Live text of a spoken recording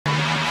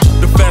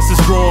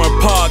fastest growing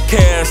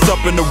podcast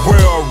up in the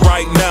world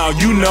right now,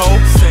 you know.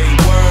 Say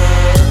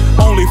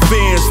word. Only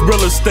fans,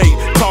 real estate,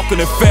 talking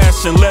in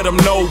fashion, let them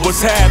know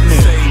what's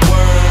happening. Say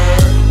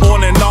word.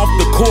 On and off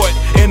the court,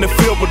 in the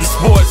field with the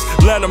sports,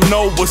 let them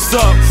know what's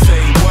up.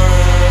 Say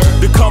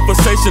word. The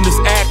conversation is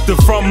active,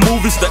 from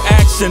movies to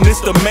action,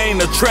 it's the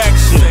main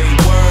attraction. Say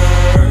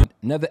word.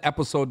 Another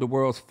episode of the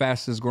world's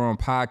fastest growing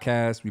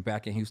podcast. We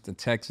back in Houston,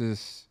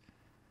 Texas.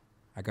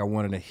 I got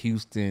one of the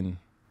Houston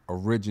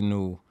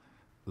original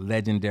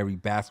legendary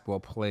basketball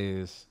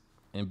players,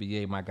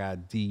 NBA, my guy,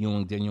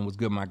 Ewing. Daniel, what's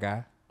good, my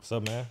guy? What's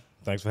up, man?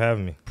 Thanks for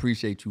having me.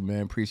 Appreciate you,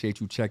 man. Appreciate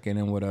you checking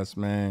in with us,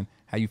 man.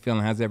 How you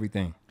feeling? How's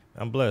everything?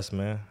 I'm blessed,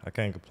 man. I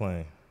can't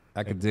complain.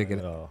 I could dig it.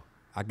 At all.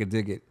 I could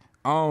dig it.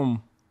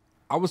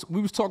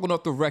 We was talking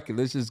off the record.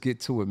 Let's just get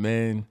to it,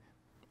 man.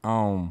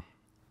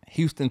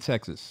 Houston,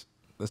 Texas.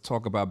 Let's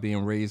talk about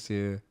being raised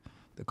here,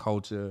 the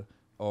culture,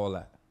 all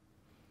that.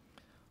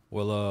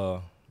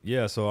 Well,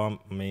 yeah. So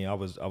I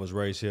was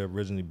raised here,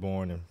 originally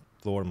born in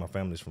Florida. My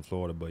family's from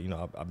Florida, but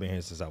I've been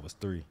here since I was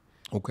 3.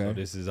 Okay. So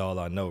this is all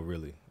I know,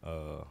 really.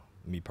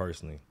 Me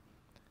personally,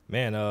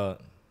 man.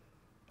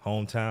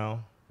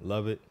 Hometown,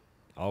 love it.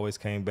 Always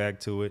came back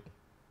to it.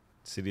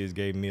 City has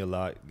gave me a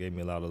lot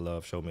of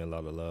love, showed me a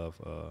lot of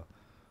love.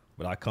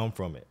 But I come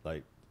from it,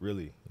 like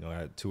really. I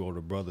had 2 older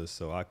brothers,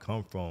 so I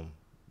come from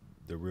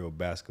the real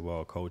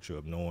basketball culture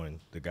of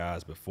knowing the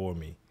guys before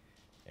me,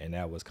 and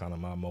that was kind of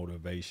my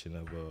motivation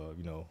of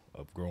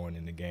growing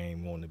in the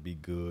game, wanting to be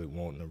good,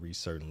 wanting to reach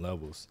certain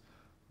levels.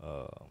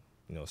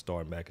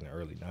 Starting back in the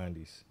early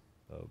 '90s,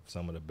 of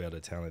some of the better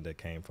talent that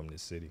came from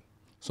this city.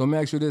 So let me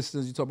ask you this: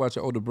 since you talk about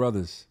your older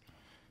brothers,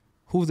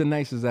 who's the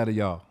nicest out of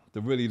y'all?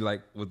 The really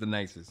was the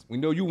nicest. We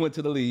know you went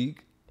to the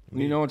league.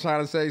 You know what I'm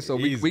trying to say? So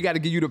we got to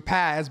give you the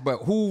pass,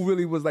 but who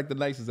really was like the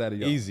nicest out of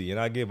y'all? Easy, and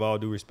I give all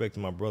due respect to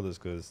my brothers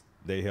because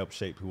they helped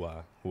shape who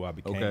I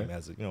became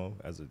as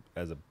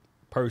a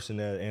person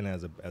and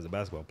as a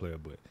basketball player.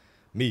 But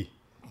me,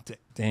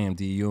 damn,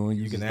 D,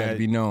 you can gotta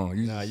be known.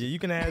 You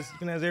can ask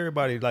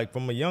everybody, like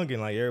from a youngin',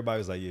 like everybody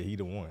was like, yeah, he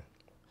the one.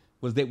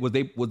 Was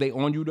they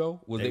on you though?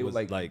 They was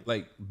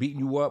like beating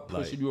you up,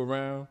 pushing you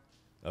around?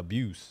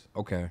 Abuse.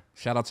 Okay.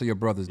 Shout out to your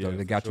brothers though.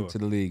 They got you to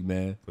the league,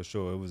 man. For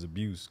sure, it was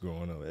abuse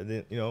growing up. And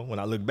then when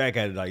I look back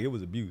at it, like it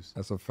was abuse.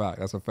 That's a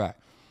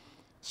fact.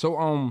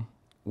 So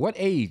what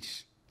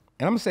age?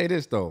 And I'm gonna say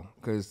this though,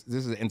 because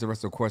this is an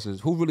interesting question.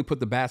 Who really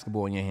put the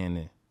basketball in your hand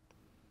then?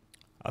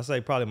 I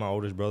say probably my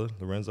oldest brother,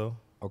 Lorenzo.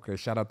 Okay,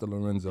 shout out to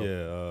Lorenzo.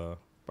 Yeah,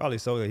 probably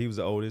so. He was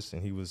the oldest,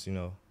 and he was,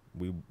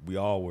 we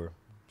all were.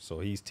 So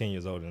he's 10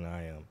 years older than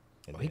I am.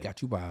 And he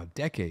got you by a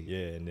decade.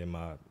 Yeah, and then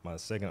my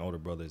second older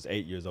brother is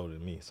 8 years older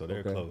than me, so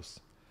they're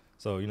close.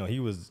 So he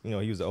was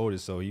the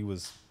oldest, so he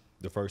was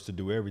the first to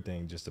do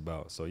everything just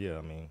about. So yeah,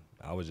 I mean,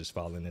 I was just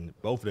following in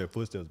both of their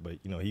footsteps, but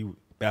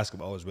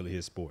basketball was really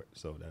his sport.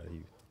 So that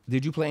he.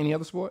 Did you play any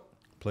other sport?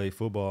 Played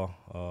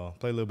football,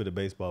 played a little bit of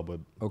baseball, but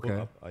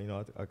okay.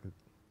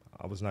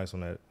 I was nice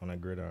on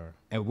that gridiron.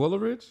 At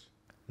Woolridge?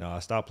 No, I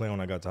stopped playing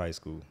when I got to high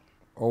school.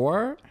 Oh,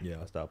 word? Yeah,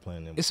 I stopped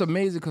playing them. It's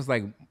amazing because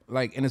and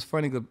it's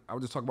funny because I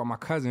was just talking about my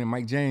cousin,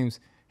 Mike James.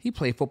 He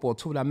played football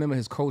too, and I remember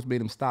his coach made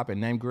him stop in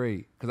 9th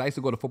grade because I used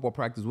to go to football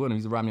practice with him. He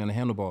used to ride me on the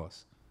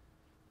handlebars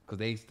because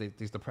they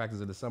used to practice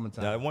in the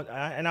summertime. Yeah,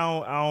 I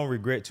don't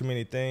regret too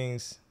many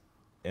things,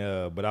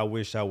 but I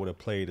wish I would have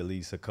played at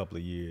least a couple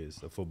of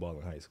years of football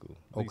in high school.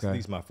 At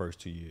least my first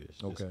 2 years.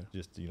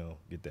 Just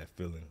get that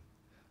feeling.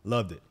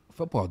 Loved it.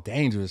 Football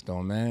dangerous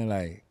though, man.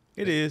 Like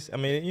it is. I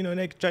mean,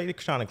 they're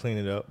trying to clean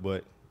it up,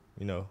 but.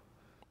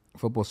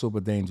 Football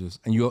super dangerous.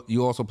 And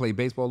you also play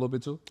baseball a little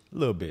bit too? A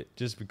little bit,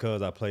 just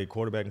because I played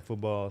quarterback in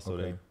football, so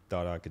they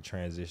thought I could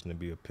transition to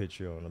be a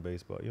pitcher on the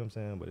baseball. You know what I'm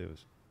saying? But it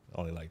was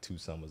only like 2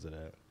 summers of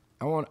that.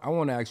 I want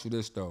to ask you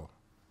this though.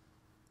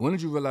 When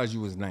did you realize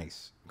you was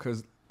nice?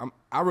 Because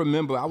I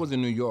remember I was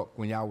in New York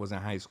when y'all was in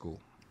high school,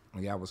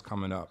 when y'all was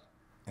coming up,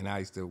 and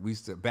we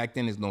used to back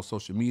then. There's no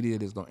social media,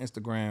 there's no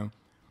Instagram.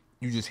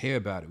 You just hear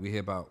about it. We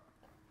hear about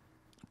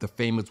the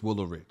famous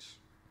Woolridge.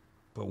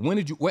 But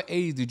what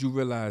age did you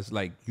realize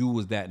like you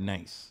was that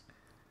nice?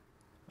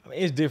 I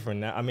mean, it's different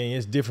now. I mean,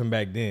 it's different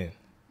back then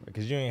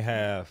because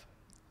it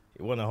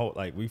wasn't a whole,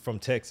 like we from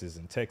Texas,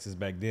 and Texas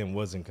back then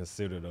wasn't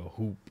considered a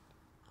hoop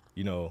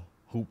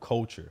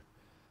culture.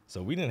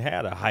 So we didn't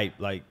have a hype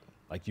like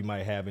you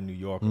might have in New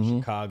York or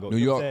Chicago. New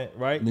York,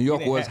 right? New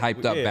York was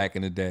hyped up back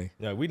in the day.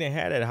 Yeah, we didn't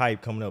have that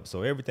hype coming up.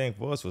 So everything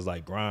for us was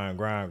like grind.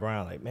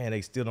 Like, man, they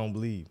still don't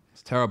believe.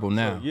 It's terrible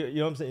now. So, you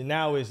know what I'm saying?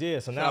 Now it's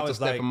So now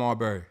it's like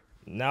Marbury.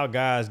 Now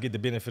guys get the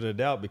benefit of the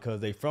doubt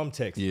because they from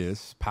Texas.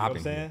 Yes,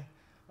 popping. You know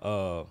what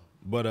I'm saying?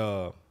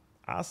 But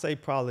I'll say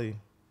probably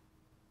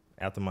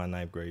after my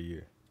 9th grade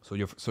year.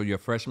 So your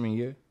freshman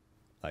year?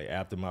 Like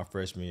after my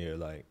freshman year,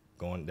 like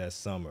going that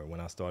summer when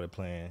I started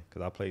playing,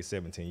 because I played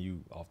 17U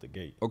off the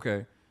gate.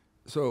 Okay.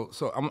 So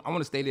I want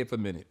to stay there for a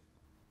minute.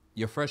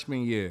 Your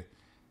freshman year,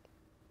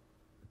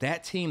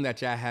 that team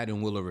that y'all had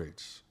in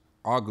Woolridge,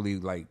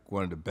 arguably like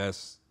one of the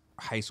best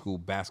high school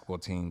basketball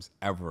teams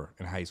ever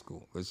in high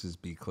school. Let's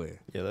just be clear.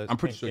 Yeah, I'm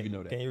pretty sure you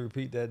know that. Can you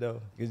repeat that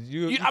though? Because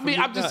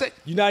I'm just saying.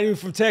 You're not even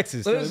from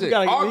Texas. Listen,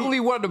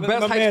 arguably one of the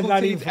best high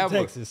school teams ever.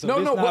 Texas,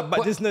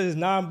 so this is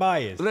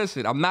non-biased.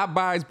 Listen, I'm not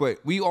biased, but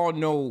we all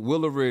know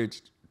Willow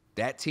Ridge,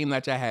 that team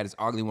that y'all had is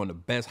arguably one of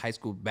the best high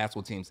school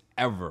basketball teams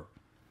ever.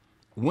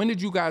 When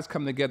did you guys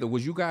come together?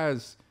 Was you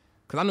guys,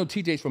 because I know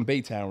TJ's from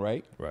Baytown,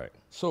 right? Right.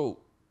 So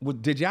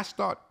did y'all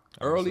start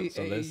early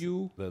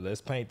AAU?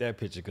 Let's paint that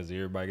picture because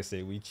everybody can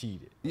say we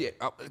cheated. Yeah.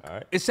 All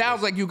right. It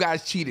sounds like you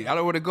guys cheated. I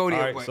don't want to go there.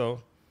 All right, but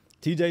so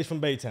TJ's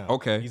from Baytown.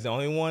 Okay. He's the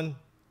only one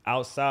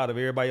outside of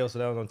everybody else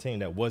that was on the team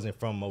that wasn't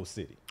from Mo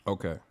City.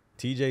 Okay.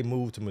 TJ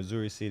moved to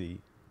Missouri City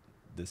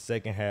the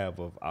second half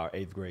of our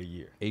 8th grade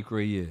year. 8th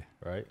grade year.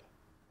 Right?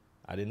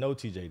 I didn't know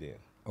TJ then.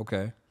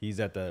 Okay.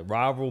 He's at the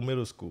rival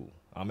middle school.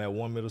 I'm at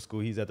one middle school.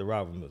 He's at the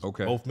rival middle school.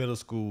 Okay. Both middle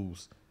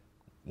schools,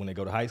 when they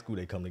go to high school,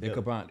 they come together. They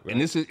combine. Right? And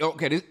this is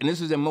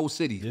this is in Mo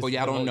City. This For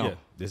y'all don't know. Yeah,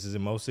 this is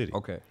in Mo City.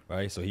 Okay.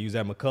 Right. So he was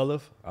at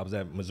McCullough. I was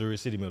at Missouri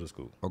City Middle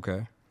School.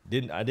 Okay.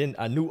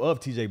 I knew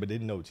of TJ, but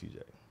didn't know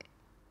TJ.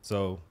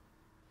 So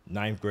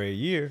 9th grade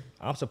year,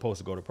 I'm supposed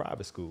to go to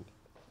private school.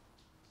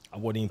 I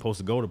wasn't even supposed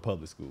to go to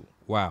public school.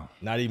 Wow.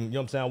 Not even, you know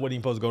what I'm saying? I wasn't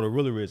even supposed to go to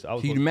Willow Ridge.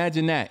 Can you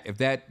imagine that? If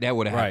that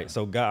would have happened. Right.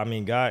 So God,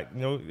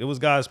 it was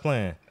God's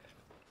plan.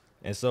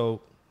 And so,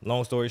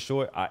 long story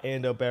short, I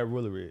end up at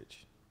Willow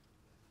Ridge.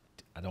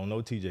 I don't know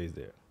TJ's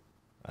there.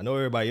 I know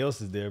everybody else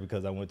is there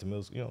because I went to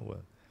middle school. You know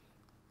what?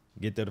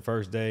 Get there the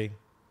first day,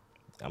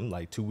 I'm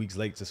like 2 weeks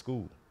late to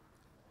school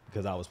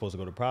because I was supposed to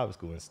go to private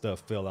school and stuff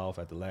fell off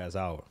at the last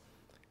hour.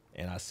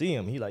 And I see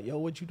him. He like, yo,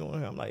 what you doing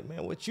here? I'm like,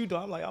 man, what you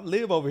doing? I'm like, I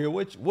live over here.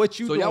 What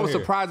you doing So y'all was here?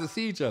 surprised to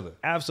see each other?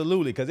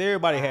 Absolutely, because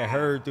everybody had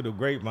heard through the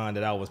grapevine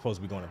that I was supposed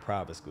to be going to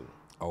private school.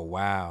 Oh,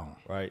 wow.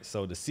 Right?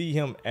 So to see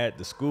him at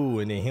the school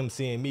and then him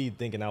seeing me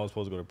thinking I was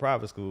supposed to go to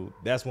private school,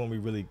 that's when we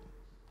really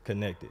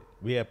connected.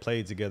 We had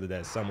played together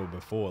that summer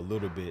before a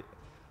little bit,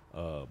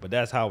 but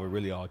that's how it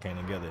really all came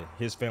together.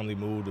 His family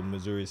moved to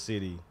Missouri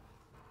City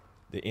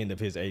the end of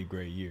his 8th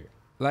grade year.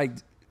 Like,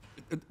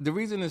 the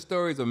reason the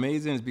story is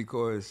amazing is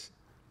because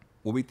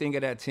when we think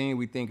of that team,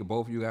 we think of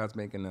both of you guys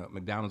making the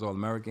McDonald's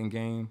All-American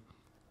game.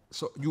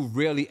 So you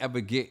rarely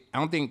ever get, I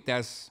don't think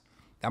that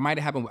might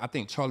have happened. I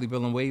think Charlie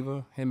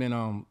Villanueva, him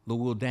and Lil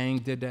Will Dang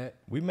did that.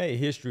 We made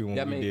history when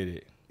we did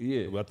it.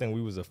 Yeah. I think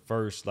we was the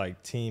first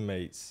like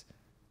teammates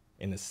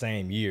in the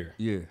same year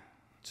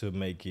to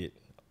make it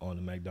on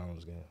the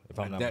McDonald's game, if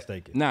I'm not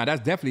mistaken. Nah,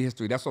 that's definitely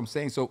history. That's what I'm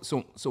saying.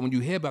 So when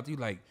you hear about it, you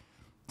like,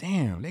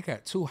 damn, they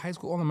got 2 high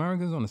school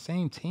All-Americans on the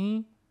same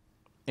team?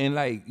 And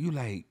like, you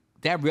like,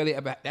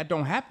 that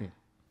don't happen.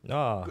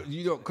 Nah.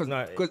 You know, cause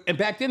and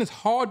back then it's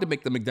hard to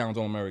make the McDonald's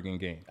All-American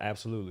game.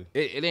 Absolutely.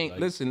 It ain't.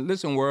 Like,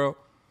 listen, world.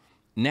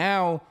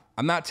 Now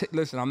I'm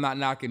not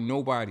knocking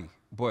nobody,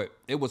 but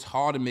it was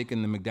hard to make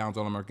in the McDonald's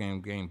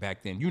All-American game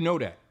back then. You know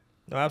that.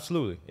 No,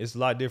 absolutely. It's a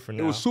lot different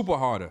now. It was super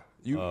harder.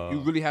 You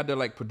really had to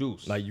like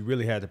produce. Like you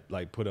really had to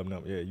like put up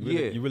numbers.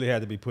 Yeah, you really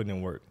had to be putting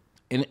in work.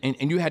 And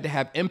you had to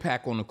have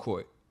impact on the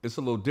court. It's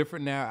a little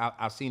different now.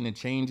 I've seen the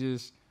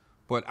changes.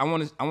 But I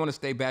want to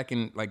stay back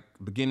in like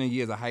beginning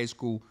years of high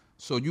school.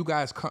 So you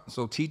guys,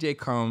 so TJ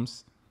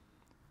comes,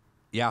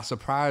 y'all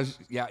surprised,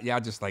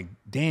 y'all just like,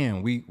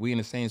 damn, we in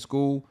the same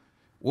school.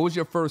 What was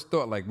your first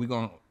thought? Like, we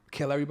gonna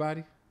kill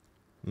everybody?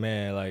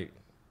 Man, like,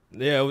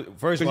 yeah.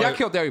 First of all, y'all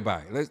killed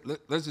everybody.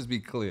 Let's just be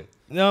clear.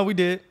 No, we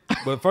did.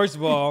 But first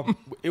of all,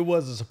 it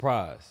was a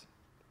surprise.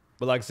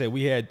 But like I said,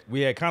 we had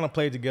kind of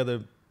played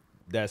together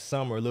that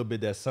summer, a little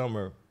bit that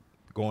summer,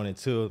 going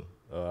into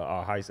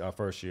our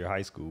first year of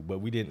high school,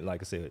 but we didn't,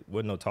 like I said,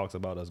 wasn't no talks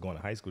about us going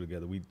to high school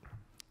together. We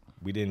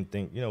didn't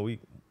think, like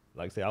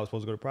I said, I was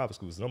supposed to go to private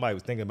school, so nobody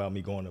was thinking about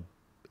me going to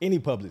any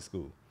public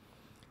school.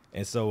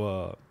 And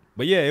so,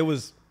 but yeah, we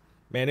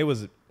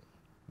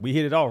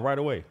hit it off right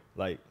away.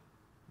 Like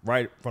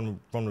right from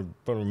the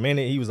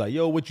minute he was like,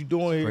 yo, what you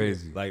doing here?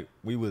 Crazy. Like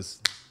we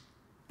was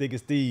thick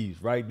as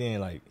thieves right then.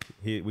 Like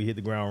we hit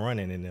the ground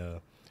running, and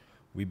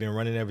we've been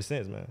running ever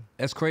since, man.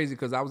 That's crazy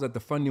because I was at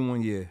the funding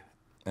one year.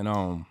 And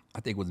I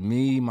think it was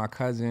me, my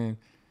cousin,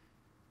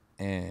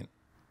 and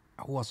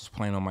who else was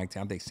playing on my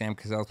team? I think Sam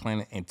Cassell was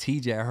playing. And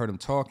TJ, I heard him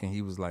talking.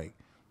 He was like,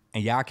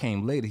 and y'all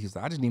came later. He's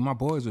like, I just need my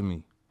boys with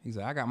me. He's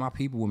like, I got my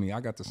people with me.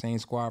 I got the same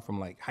squad from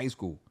like high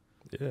school.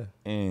 Yeah.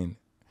 And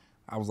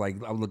I was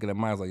looking at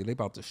mine. I was like, they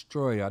about to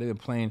destroy y'all. They been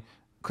playing.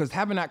 Because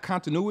having that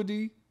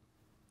continuity,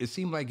 it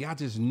seemed like y'all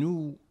just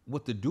knew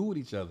what to do with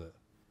each other.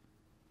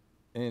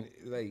 And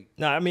like.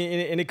 No, I mean,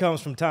 and it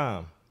comes from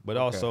time. But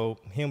also,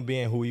 him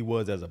being who he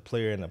was as a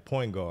player and a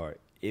point guard,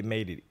 it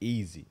made it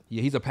easy.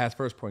 Yeah, he's a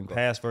pass-first point guard.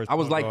 Pass-first I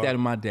was point like guard. that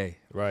in my day.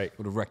 Right.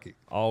 For the record.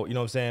 You know what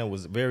I'm saying?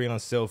 Was very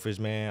unselfish,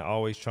 man.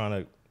 Always trying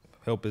to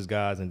help his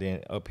guys. And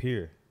then up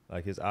here,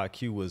 like his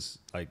IQ was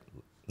like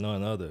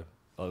none other,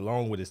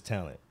 along with his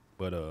talent.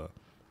 But,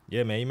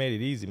 yeah, man, he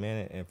made it easy,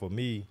 man. And for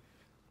me,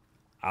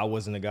 I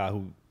wasn't a guy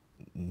who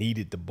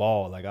needed the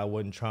ball. Like, I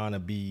wasn't trying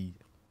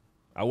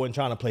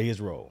to play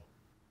his role.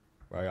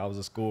 Right, I was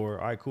a scorer.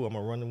 All right, cool. I'm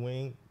gonna run the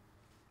wing.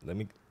 Let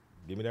me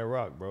Give me that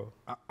rock, bro.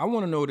 I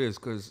want to know this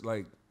because,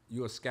 like,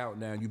 you're a scout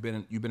now. You've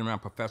been around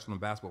professional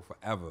basketball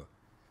forever.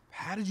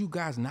 How did you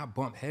guys not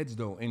bump heads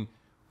though? And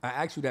I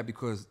ask you that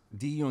because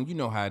D Ewing, you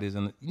know how it is,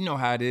 and you know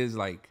how it is.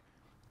 Like,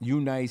 you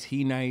nice,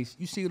 he nice.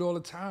 You see it all the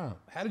time.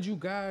 How did you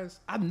guys?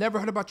 I've never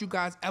heard about you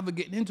guys ever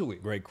getting into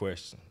it. Great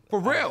question. For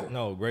real?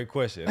 No, great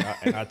question.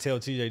 And I tell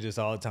TJ this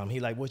all the time. He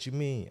like, what you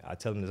mean? I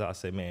tell him this. I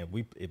say, man,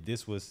 if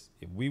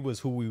we was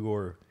who we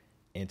were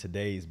in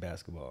today's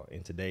basketball,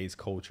 in today's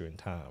culture and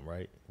time,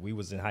 right? We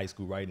was in high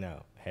school right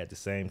now, had the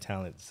same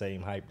talent, the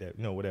same hype, that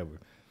whatever,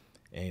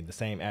 and the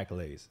same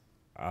accolades.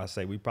 I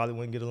say we probably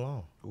wouldn't get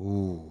along.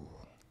 Ooh,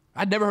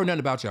 I never heard nothing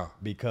about y'all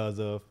because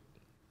of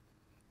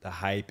the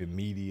hype and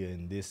media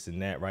and this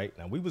and that, right?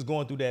 Now we was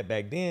going through that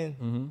back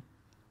then,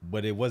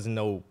 but it wasn't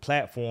no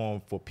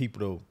platform for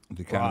people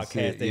to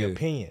broadcast their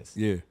opinions.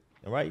 Yeah,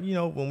 right. You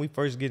know, when we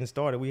first getting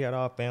started, we had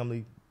our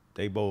family.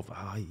 They both,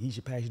 he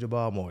should pass you the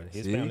ball more.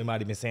 His family might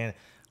have been saying,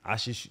 I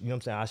should, you know what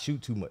I'm saying, I shoot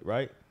too much,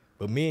 right?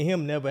 But me and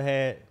him never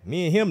had,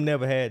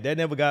 that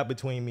never got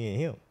between me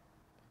and him.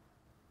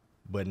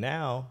 But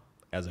now,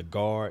 as a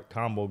guard,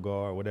 combo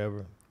guard,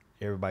 whatever,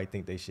 everybody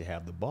think they should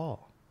have the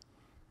ball.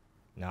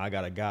 Now I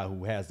got a guy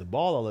who has the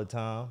ball all the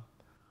time.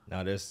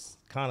 Now there's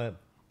kind of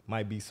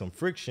might be some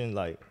friction,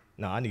 like,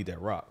 I need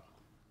that rock.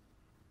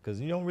 Because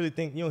you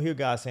don't hear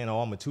guys saying,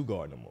 I'm a two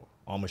guard no more.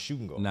 I'm a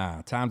shooting guard.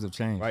 Nah, times have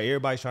changed. Right,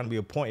 everybody's trying to be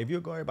a point. If you're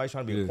a guard, everybody's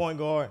trying to be a point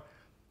guard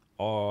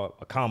or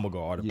a combo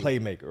guard or the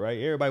playmaker, right?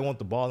 Everybody want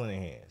the ball in their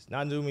hands.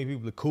 Not too many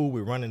people are cool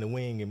with running the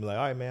wing and be like,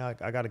 all right, man,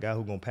 I got a guy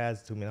who's going to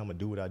pass it to me and I'm going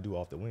to do what I do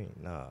off the wing.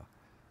 Nah.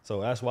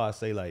 So that's why I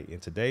say, like, in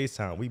today's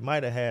time, we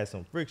might have had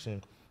some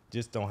friction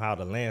just on how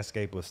the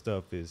landscape of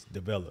stuff is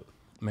developed.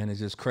 Man, it's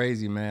just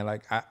crazy,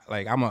 man.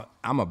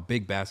 I'm a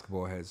big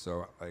basketball head,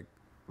 so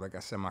like I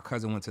said, my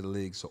cousin went to the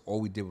league, so all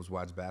we did was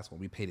watch basketball.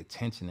 We paid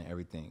attention to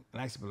everything.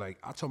 And I used to be like,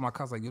 I told my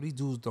cousin, like, yo, these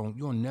dudes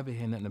you'll never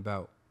hear nothing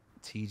about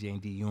TJ and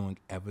D Ewing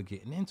ever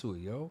getting into it,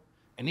 yo.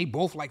 And they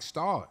both like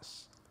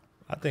stars.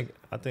 I think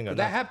that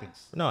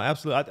happens. No,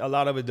 absolutely. A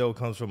lot of it though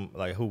comes from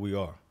like who we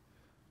are. All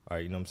right,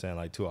 you know what I'm saying?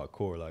 Like to our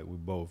core, like we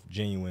both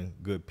genuine,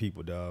 good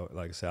people, dog.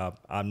 Like I said,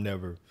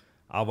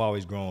 I've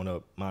always grown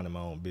up minding my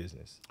own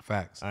business.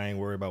 Facts. I ain't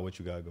worried about what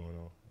you got going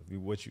on.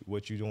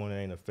 What you doing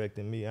ain't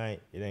affecting me. I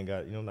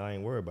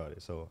ain't worried about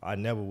it. So I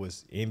never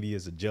was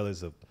envious or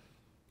jealous of,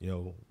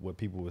 what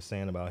people were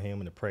saying about him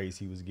and the praise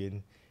he was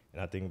getting.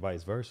 And I think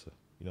vice versa.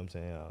 You know what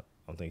I'm saying? I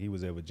don't think he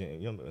was ever,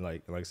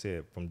 like I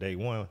said, from day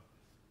one,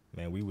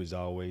 man, we was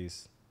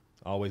always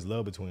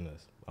love between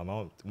us.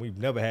 We've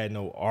never had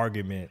no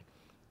argument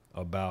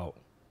about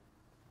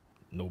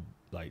no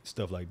like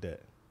stuff like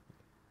that.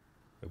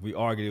 If we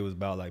argued, it was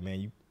about like, man,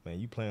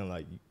 you playing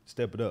like, you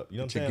step it up. You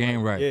know what I'm saying? Get your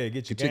game like, right. Yeah,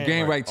 get your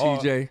game right,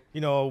 TJ.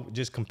 Or,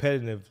 just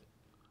competitive,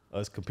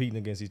 us competing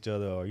against each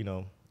other or,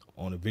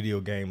 on a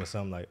video game or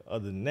something. Like,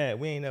 other than that,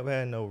 we ain't never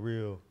had no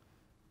real,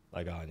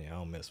 like, I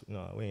don't mess with,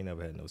 no, we ain't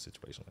never had no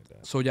situation like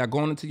that. So y'all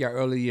going into your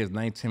early years,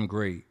 9th, 10th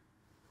grade.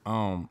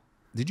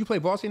 Did you play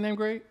varsity in 9th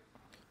grade?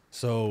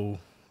 So,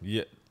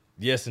 yeah,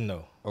 yes and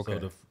no. Okay.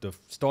 So the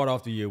start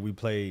off the year,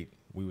 we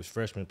was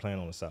freshmen playing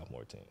on the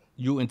sophomore team.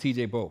 You and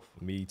TJ both?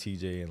 Me,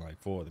 TJ, and like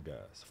four of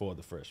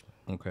the freshmen.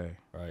 Okay.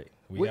 Right.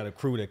 We had a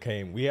crew that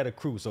came. We had a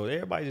crew. So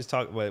everybody just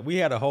talked about it. We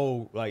had a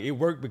whole, like, it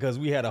worked because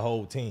we had a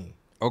whole team.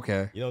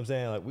 Okay. You know what I'm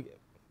saying? Like,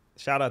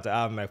 shout out to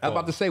Ivan McFarland. I was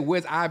about to say,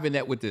 where's Ivan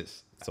at with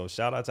this? So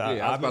shout out to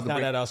Ivan. Ivan's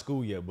not at our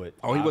school yet, but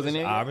he wasn't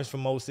in yet? Ivan's from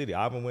Mo City.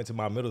 Ivan went to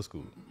my middle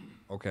school.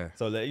 Okay.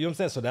 So you know what I'm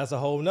saying? So that's a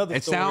whole nother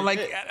story. It sound like,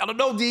 I don't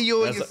know, D,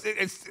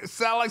 it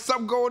sound like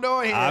something going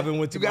on here. Ivan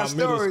went to my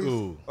middle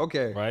school.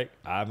 Okay. Right?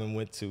 Ivan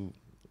went to,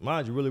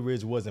 mind you, Willie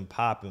Ridge wasn't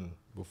popping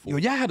before. Yo,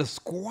 y'all had a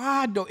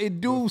squad, though. It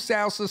do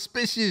sound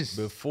suspicious.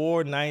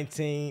 Before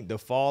the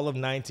fall of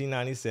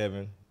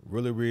 1997,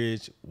 Willie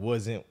Ridge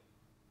wasn't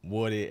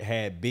what it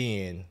had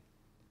been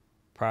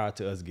prior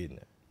to us getting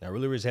there. Now,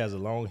 Willie Ridge has a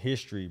long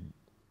history,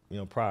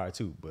 prior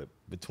to, but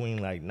between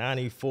like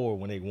 94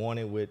 when they won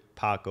it with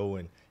Paco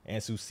and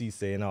Ansu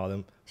Cisse and all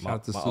them, my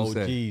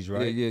OGs,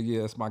 right?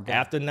 Yeah, that's my guy.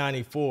 After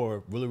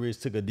 94, Willie Ridge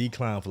took a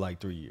decline for like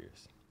 3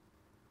 years.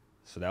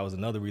 So that was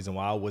another reason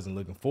why I wasn't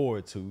looking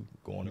forward to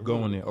going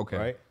there. Okay.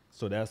 Right?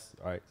 So that's,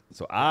 all right.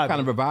 So I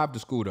kind of revived the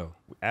school, though.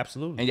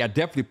 Absolutely. And y'all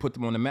definitely put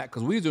them on the map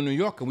because we was in New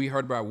York and we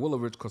heard about Willie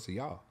Ridge because of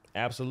y'all.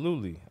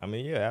 Absolutely. I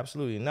mean, yeah,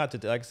 absolutely. Not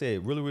to, like I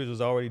said, Willie Ridge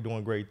was already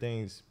doing great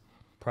things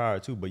prior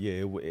to, but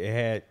yeah,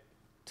 it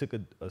took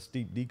a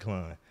steep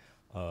decline.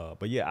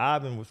 But yeah,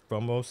 Ivan was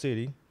from Mo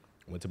City,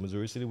 went to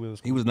Missouri City Middle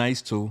School. He was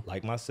nice too.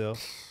 Like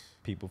myself,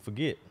 people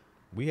forget.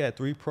 We had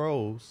 3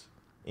 pros,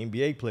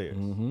 NBA players,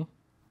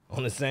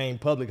 on the same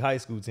public high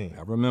school team.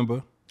 I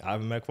remember.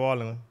 Ivan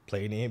McFarland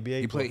played in the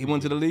NBA. He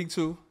went to the league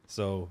too.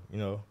 So,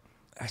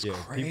 that's yeah,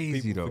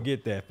 crazy people though.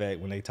 Forget that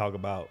fact when they talk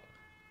about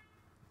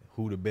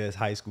who the best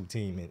high school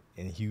team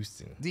in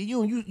Houston.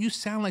 You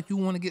sound like you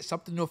want to get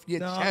something off your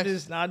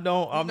chest.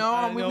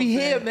 We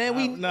here,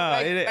 man.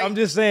 I'm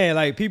just saying,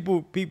 like,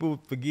 people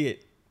forget,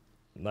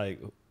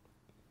 like,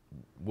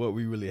 what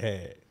we really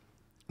had.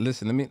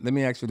 Listen, let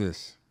me ask you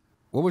this.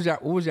 What was your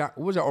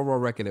overall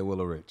record at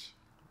Willow Ridge?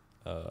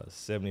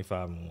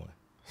 75-1.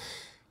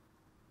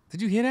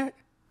 Did you hear that?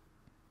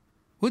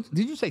 What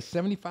did you say?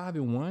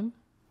 75-1?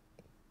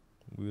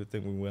 We would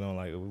think we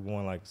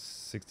won like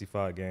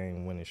 65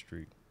 game winning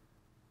streak.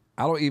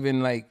 I don't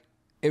even like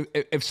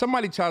if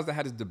somebody tries to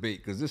have this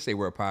debate, because let's say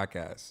we're a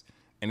podcast,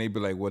 and they'd be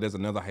like, well, there's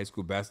another high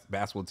school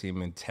basketball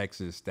team in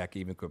Texas that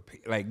can even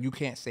compete. Like, you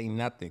can't say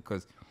nothing,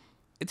 because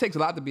it takes a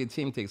lot to be a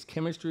team. It takes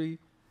chemistry.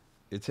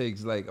 It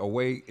takes like a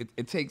way.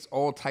 It takes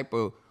all type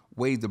of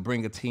ways to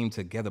bring a team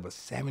together. But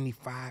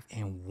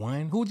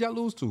 75-1, who'd y'all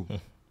lose to?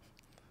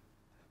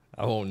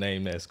 I won't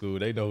name that school.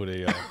 They know who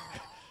they are.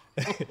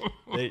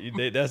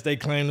 That's their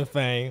claim to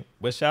fame.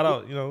 But shout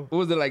out, you know.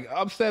 Was it like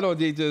upset, or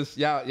they just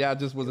y'all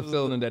just wasn't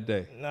feeling it that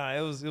day? Nah,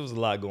 it was a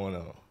lot going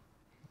on.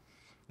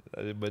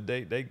 But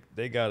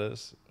they got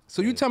us.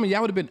 So you tell me y'all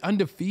would have been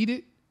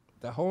undefeated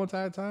the whole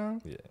entire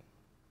time? Yeah.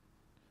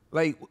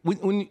 Like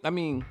when I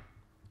mean,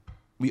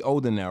 we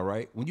older now,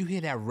 right? When you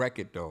hear that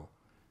record though,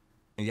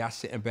 and y'all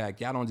sitting back,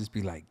 y'all don't just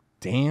be like,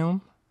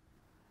 damn,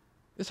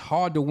 it's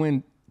hard to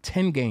win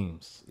 10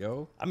 games,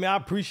 yo. I mean, I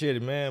appreciate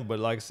it, man. But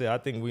like I said, I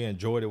think we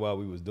enjoyed it while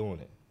we was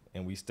doing it.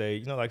 And we stayed,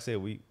 you know, like I said,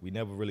 we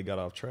never really got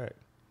off track.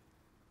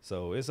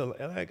 So it's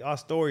like our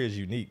story is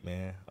unique,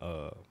 man.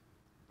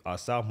 Our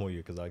sophomore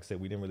year, because like I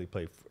said, we didn't really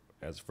play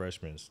as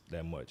freshmen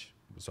that much.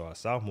 So our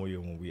sophomore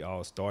year, when we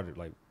all started,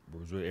 like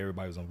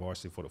everybody was on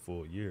varsity for the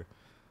full year.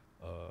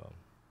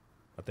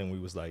 I think we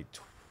was like,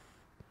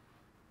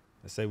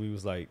 let's say we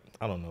was like,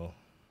 I don't know,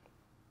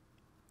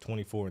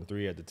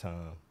 24-3 at the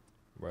time,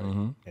 right?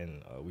 Mm-hmm.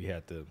 And we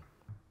had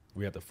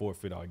to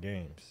forfeit our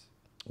games.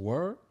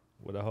 Word?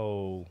 With the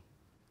whole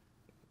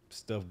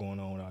stuff going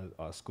on in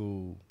our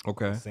school.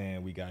 Okay.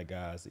 Saying we got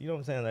guys, you know what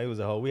I'm saying?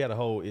 Like we had a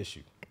whole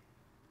issue.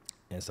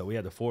 And so we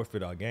had to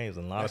forfeit our games.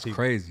 And That's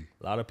crazy.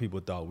 A lot of people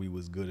thought we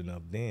was good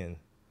enough then,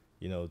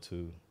 you know,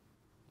 to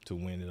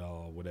win it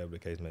all, whatever the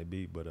case may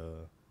be. But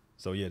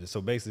so yeah,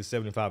 so basically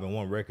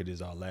 75-1 record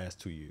is our last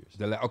 2 years.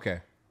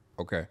 Okay.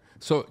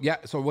 So yeah,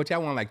 so what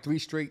y'all won, like 3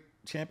 straight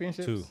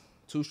championships?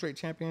 2 straight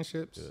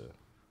championships?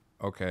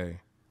 Yeah. Okay.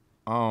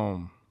 I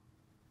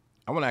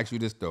want to ask you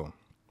this though.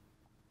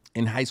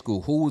 In high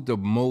school, who's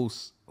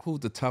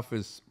the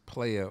toughest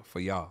player for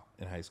y'all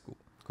in high school?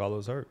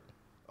 Carlos Hurt.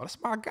 Oh, that's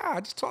my guy.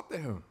 I just talked to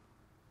him.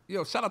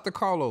 Yo, shout out to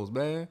Carlos,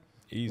 man.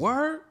 Easy.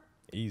 Word?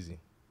 Easy.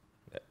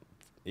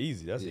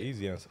 That's an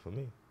easy answer for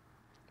me.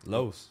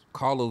 Los.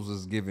 Carlos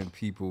is giving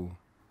people,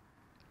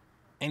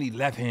 and he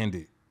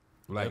left-handed,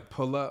 like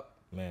pull up.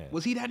 Man,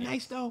 was he that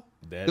nice though?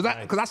 Nice.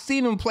 Cause I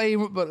seen him play,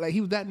 but like he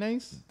was that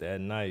nice.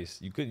 That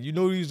nice. You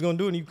knew what he was gonna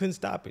do, and you couldn't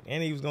stop it,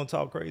 and he was gonna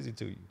talk crazy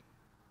to you.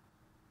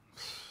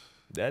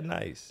 That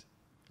nice.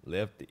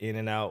 Left in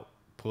and out,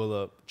 pull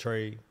up,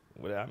 tray.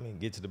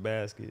 Get to the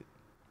basket.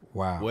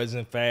 Wow.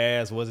 Wasn't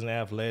fast, wasn't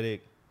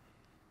athletic.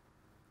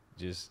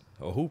 Just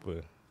a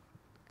hooper.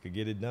 Could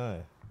get it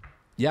done.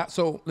 Yeah,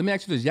 so let me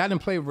ask you this. Y'all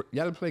didn't play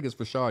against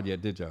Rashard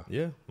yet, did y'all?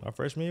 Yeah, my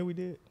freshman year we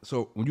did.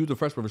 So when you was a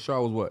freshman,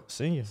 Rashard was what?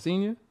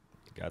 Senior.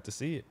 Got to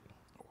see it.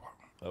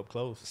 Up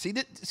close. See,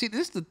 this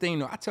is the thing,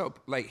 though. I tell,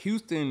 like,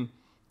 Houston,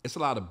 it's a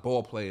lot of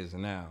ball players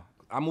now.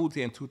 I moved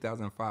here in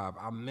 2005.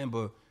 I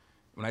remember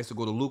when I used to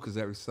go to Lucas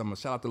every summer.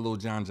 Shout out to Lil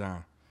John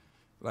John.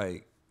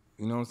 Like,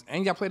 you know what I'm saying?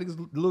 And y'all played against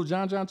Lil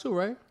John John too,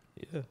 right?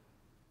 Yeah.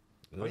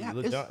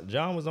 Yeah,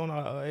 John was on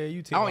our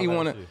AAU team. I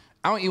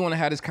don't even want to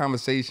have this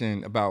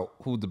conversation about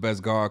who's the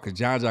best guard, because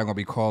John gonna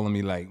be calling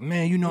me like,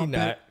 man, you know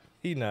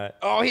He not.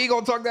 Oh, he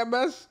gonna talk that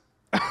mess?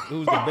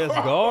 Who's the best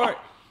guard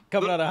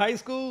coming out of high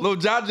school? Lil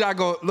John's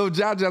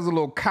a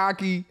little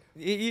cocky.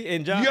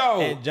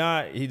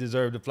 John, he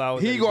deserved the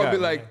flowers. He gonna be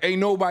like, ain't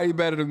nobody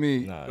better than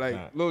me.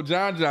 Nah, Lil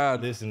John,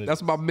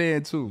 that's my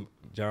man too.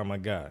 John, my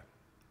guy.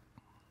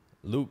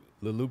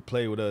 Luke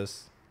played with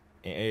us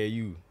in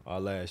AAU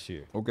our last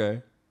year.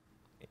 Okay.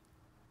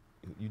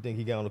 You think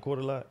he got on the court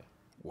a lot?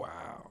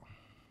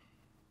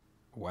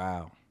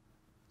 Wow.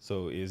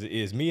 So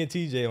is me and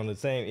TJ in the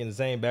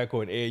same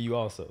backcourt in AAU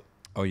also?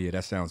 Oh yeah,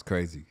 that sounds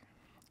crazy.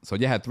 So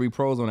you had 3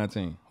 pros on that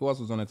team. Who else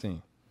was on that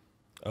team?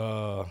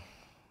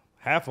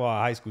 Half of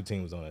our high school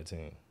team was on that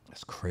team.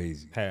 That's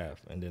crazy.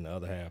 Half, and then the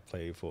other half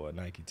played for a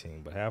Nike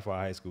team. But half of our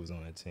high school was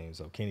on that team.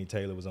 So Kenny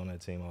Taylor was on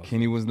that team also.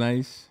 Kenny was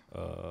nice.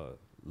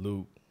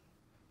 Luke,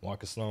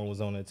 Marcus Sloan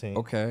was on that team.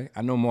 Okay,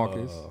 I know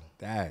Marcus.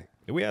 Dang.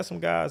 We had some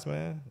guys,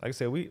 man. Like I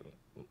said,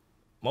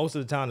 most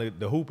of the time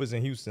the hoopers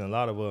in Houston, a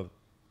lot of them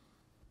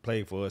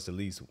played for us at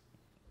least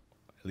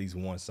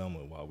one summer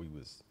while we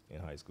was in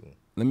high school.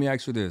 Let me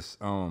ask you this: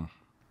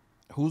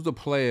 who's the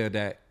player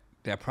that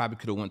probably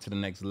could have went to the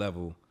next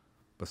level,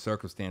 but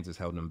circumstances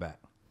held him back?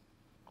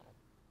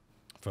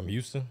 From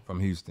Houston? From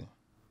Houston,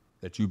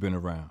 that you've been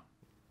around.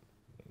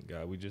 The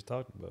guy we just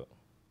talked about.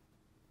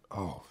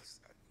 Oh,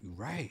 you're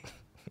right.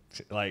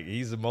 Like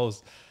he's the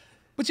most.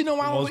 But you know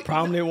why? Most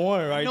prominent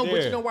one right there.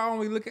 But you know why when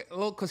we look at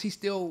because he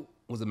still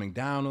was at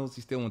McDonald's,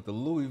 he still went to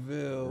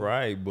Louisville.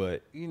 Right,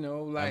 but you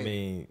know, like I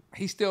mean,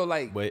 he's still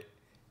like. But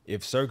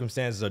if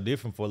circumstances are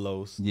different for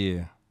Los,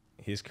 yeah,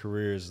 his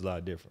career is a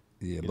lot different.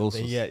 Yeah, You know what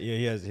I'm saying?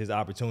 He has his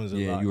opportunities a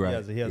Yeah, lot. you're right. He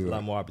has a You're lot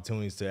right. more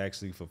opportunities to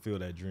actually fulfill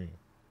that dream.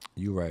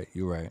 You're right.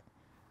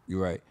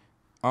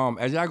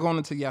 As y'all going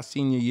into y'all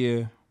senior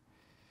year,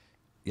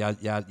 y'all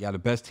the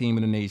best team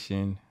in the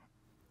nation.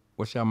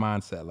 What's your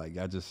mindset like?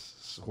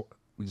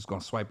 We just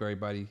gonna swipe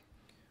everybody?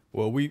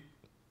 Well,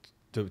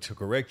 to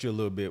correct you a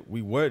little bit,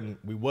 we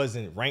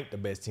wasn't ranked the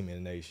best team in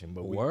the nation,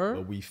 but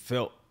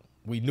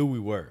we knew we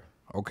were.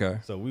 Okay.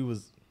 So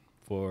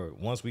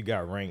once we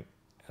got ranked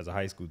as a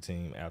high school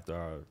team after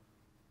our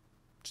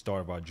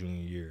start of our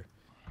junior year,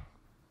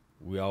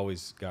 we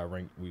always got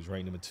ranked. We was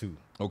ranked number 2.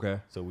 Okay.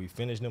 So we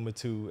finished number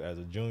 2 as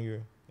a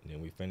junior, and then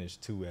we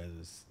finished 2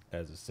 as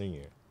a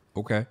senior.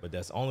 Okay. But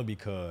that's only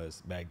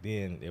because back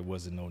then there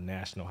wasn't no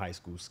national high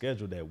school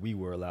schedule that we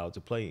were allowed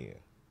to play in.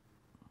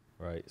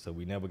 Right? So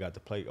we never got to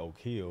play Oak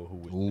Hill, who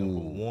was number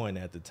 1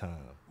 at the time.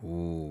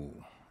 Ooh.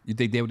 You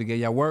think they would get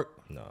y'all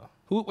work? No.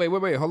 Wait.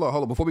 Hold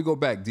on. Before we go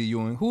back, D.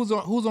 Ewing, who's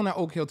on that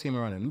Oak Hill team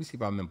around there? Let me see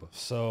if I remember.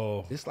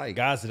 So It's like-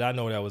 guys that I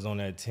know that was on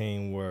that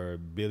team were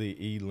Billy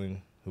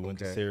Edlin, who went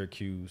to Okay.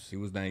 Syracuse. He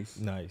was nice.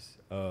 Nice.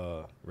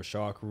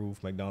 Rashard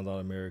Caruth, McDonald's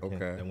All-American,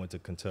 Okay. that went to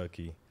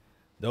Kentucky.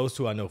 Those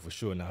 2 I know for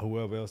sure. Now,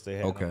 whoever else they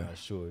had, Okay. I'm not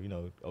sure. You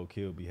know, Oak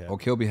Hill be having.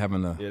 Oak Hill be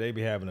having a. Yeah, they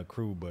be having a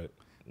crew, but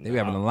They be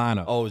having a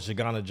lineup. Oh,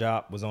 Shagana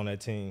Jop was on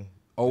that team.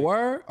 Oh,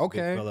 word? Big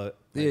Okay. fella,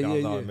 Yeah.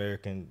 McDonald's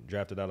All-American,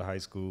 drafted out of high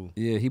school.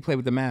 Yeah, he played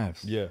with the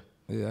Mavs. Yeah.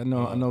 Yeah, I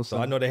know. So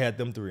I know they had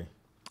them 3,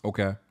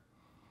 Okay.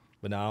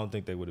 but now I don't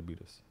think they would have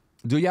beat us.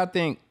 Do y'all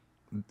think?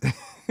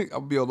 I'll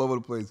be all over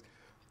the place.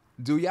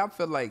 Do y'all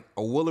feel like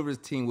a Willer's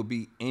team would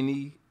be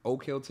any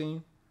Oak Hill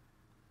team?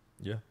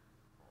 Yeah.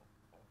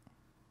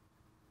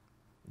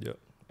 Yep.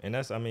 And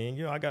that's, I mean,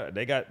 you know,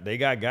 they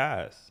got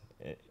guys.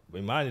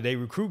 Mind you, they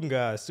recruiting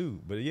guys too.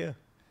 But yeah,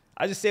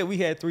 I just said we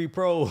had 3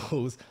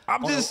 pros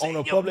on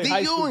a public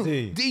high school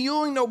team. D.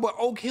 Ewing, no, but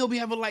Oak Hill be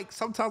having like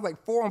sometimes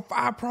like 4 and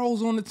 5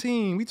 pros on the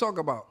team. We talk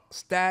about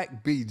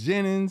Stack, B.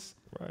 Jennings.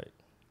 Right.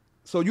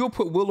 So you'll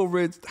put Willow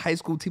Ridge high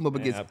school team up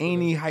Man, against absolutely.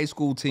 any high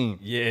school team.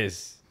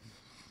 Yes.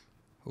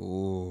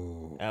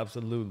 Ooh.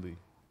 Absolutely.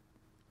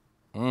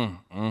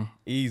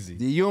 Easy.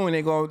 D. Ewing,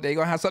 they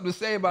gonna have something to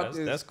say about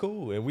this. That's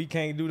cool, and we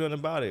can't do nothing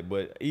about it.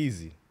 But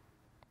easy.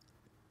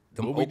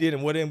 Them What we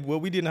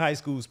Oak- did in high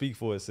school speak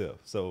for itself.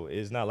 So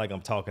it's not like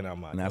I'm talking out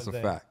my. And that's you know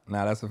a what I'm fact.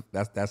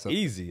 Nah, that's a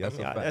easy. That's I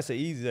mean, a fact. that's a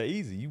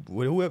easy. You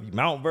whoever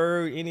Mount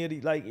Verg, any of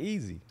these, like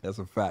easy. That's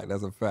a fact.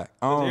 'Cause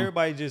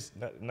everybody just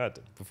not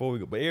before we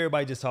go, but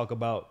everybody just talk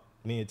about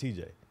me and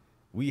TJ.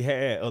 We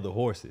had other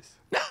horses.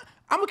 Nah,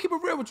 I'm gonna keep it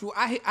real with you.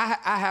 I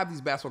have these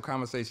basketball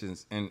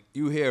conversations, and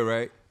you hear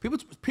right.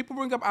 People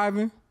bring up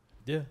Ivan.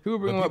 Yeah, People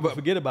bring him up, but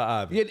forget about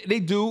Ivan. Yeah, they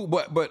do,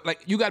 but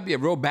like you got to be a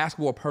real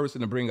basketball person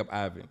to bring up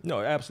Ivan.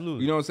 No,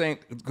 absolutely. You know what I'm saying?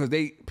 Because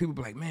people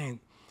be like, man,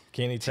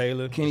 Kenny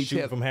Taylor, shooting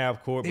Taylor. from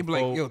half court. They be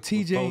like, yo,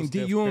 TJ before and D.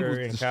 Steph Ewing Curry was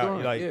and Kyle-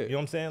 destroying, like, yeah. you know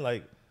what I'm saying?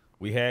 Like,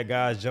 we had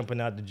guys jumping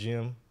out the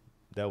gym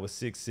that was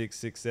 6'6",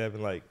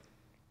 6'7". Like,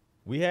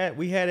 we had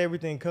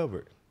everything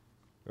covered.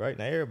 Right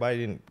now, everybody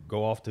didn't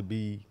go off to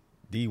be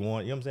D1. You know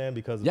what I'm saying?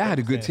 Because y'all had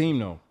a good team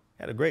though.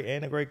 Had a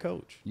great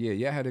coach, Yeah,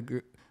 y'all had a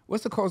good.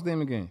 What's the coach's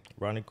name again?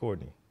 Ronnie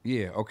Courtney.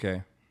 Yeah,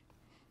 okay.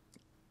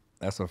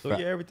 That's a So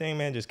fact. yeah, everything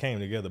man just came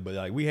together. But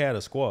like, we had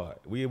a squad.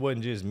 It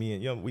wasn't just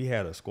me and we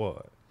had a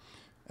squad.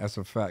 That's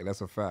a fact.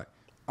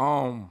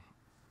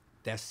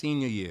 That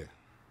senior year,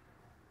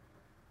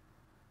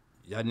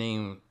 y'all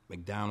named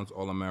McDonald's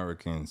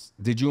All-Americans.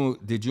 Did you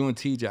and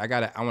TJ?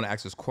 I want to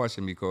ask this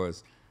question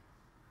because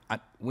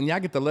when y'all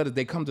get the letters,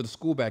 they come to the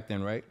school back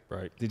then, right?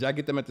 Right. Did y'all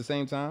get them at the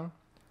same time?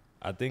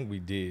 I think we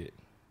did.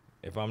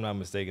 If I'm not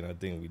mistaken, I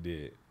think we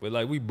did. But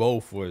like, we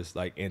both was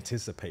like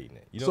anticipating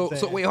it. You know what I'm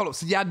So saying? wait, hold up.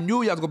 So y'all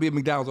knew y'all was gonna be at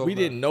McDonald's. We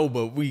All-American. didn't know,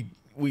 but we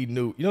knew.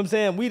 You know what I'm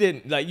saying? We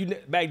didn't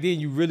like back then.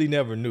 You really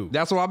never knew.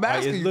 That's what I'm Like,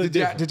 asking it's you. a little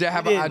different. Did y'all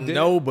have we an didn't idea?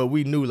 know, but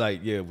we knew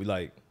like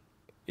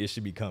it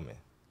should be coming.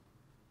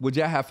 Would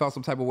y'all have felt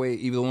some type of way?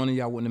 Either one of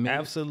y'all wouldn't have made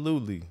it?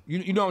 Absolutely.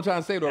 You know what I'm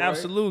trying to say though, right?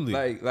 Absolutely.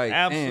 Like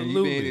damn, you made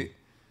absolutely. it.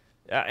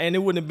 And it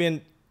wouldn't have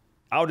been.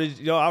 I would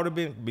have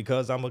been,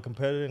 because I'm a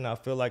competitor and I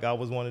feel like I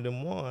was one of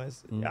them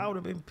ones. I would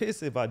have been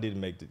pissed if I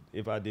didn't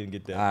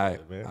get that. All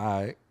right, man.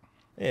 all right.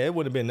 Yeah, it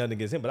would have been nothing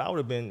against him, but I would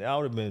have been,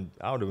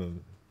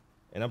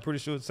 and I'm pretty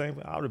sure the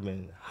same. I would have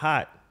been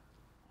hot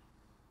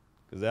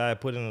because I had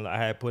put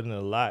in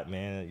a lot,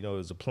 man. You know, it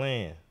was a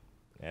plan.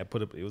 It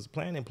was a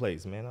plan in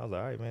place, man. I was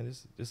like, all right, man,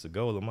 this is a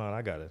goal of mine.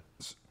 I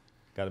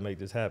gotta make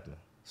this happen.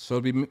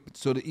 So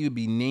to either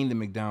be named the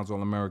McDonald's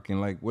All-American,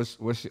 like what's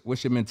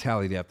your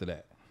mentality after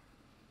that?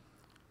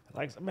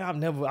 Like, I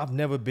mean, I've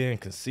never been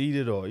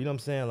conceited or, you know what I'm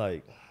saying?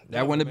 Like,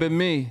 That wouldn't have been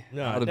me.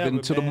 Nah, I would have been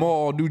never, to the man.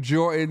 mall, new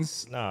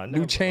Jordans, Nah, new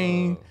never,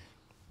 chain.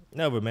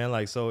 Never, man.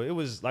 Like, so it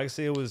was, like I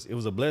said, it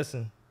was a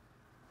blessing.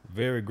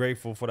 Very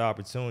grateful for the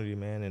opportunity,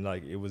 man. And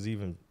like, it was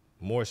even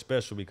more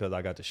special because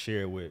I got to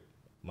share with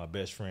my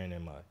best friend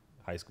and my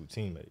high school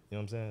teammate. You know what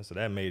I'm saying? So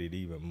that made it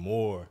even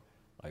more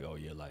like, oh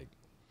yeah, like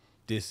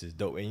this is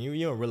dope. And you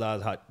don't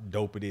realize how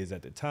dope it is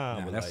at the time.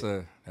 Nah,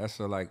 but that's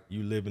a like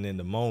you living in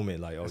the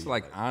moment. Like, oh, it's yeah,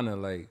 like honor.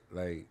 Like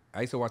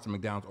I used to watch the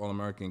McDonald's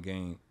All-American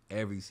game,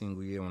 every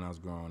single year when I was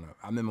growing up.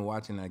 I remember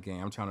watching that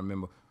game. I'm trying to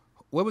remember.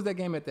 What was that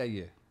game at that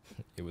year?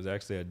 It was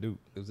actually at Duke.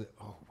 It was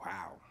oh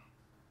wow.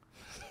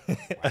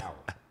 Wow.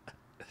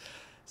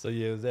 So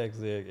yeah, it was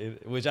actually,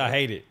 which I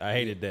hated. I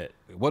hated that.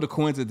 What a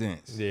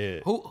coincidence. Yeah.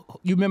 Who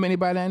you remember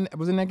anybody that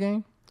was in that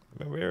game?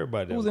 Remember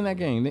everybody. Who was in that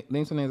game?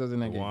 Name some names that was in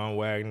that game. Juan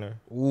Wagner.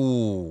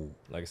 Ooh.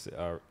 Like I said,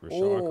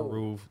 Rashard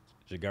Caruth,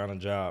 Jagana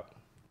Job,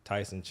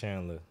 Tyson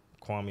Chandler,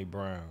 Kwame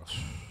Brown,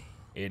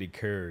 Eddie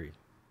Curry,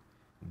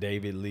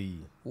 David Lee,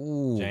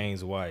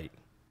 James White.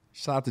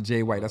 Shout out to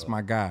Jay White. That's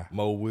my guy.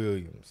 Mo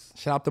Williams.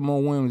 Shout out to Mo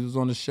Williams, who was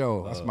on the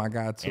show. That's my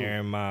guy too.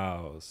 Aaron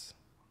Miles.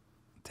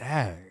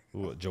 Dang.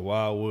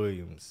 Jawad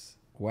Williams.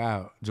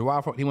 Wow.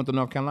 Jawad, he went to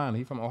North Carolina.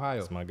 He from Ohio.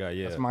 That's my guy,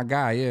 yeah. That's my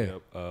guy, yeah.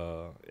 Yep.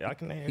 I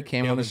can name He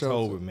came on the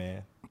show. Tolbert,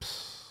 man.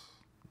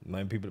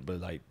 Many people,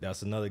 but like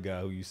that's another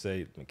guy who you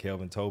say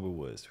Kelvin Tolbert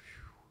was.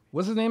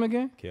 What's his name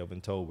again? Kelvin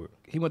Tolbert.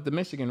 He went to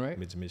Michigan, right?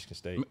 Michigan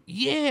State.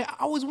 Yeah,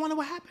 I always wonder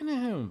what happened to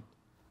him.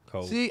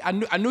 Cold. See, I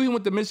knew he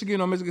went to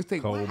Michigan or Michigan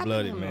State.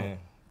 Cold-blooded, man.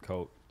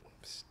 Cold.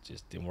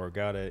 Just didn't work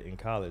out in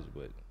college,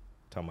 but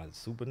talking about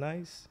super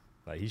nice.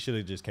 Like, he should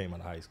have just came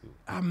out of high school.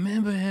 I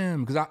remember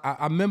him because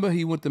I remember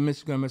he went to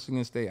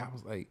Michigan State. I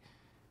was like,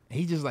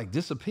 he just like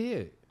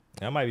disappeared.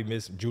 I might be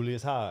missing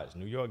Julius Hodge,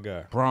 New York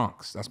guy.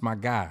 Bronx, that's my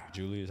guy.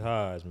 Julius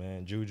Hodge,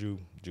 man. Juju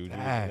was in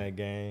that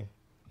game.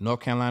 North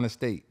Carolina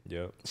State.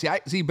 Yep. See, I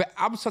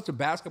was such a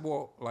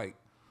basketball like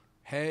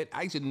head.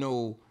 I used to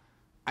know.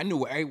 I knew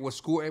what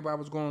school everybody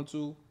was going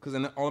to, because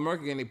in the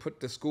All-American game they put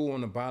the school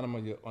on the bottom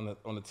of your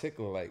on the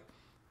tickler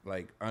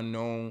like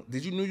unknown.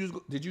 Did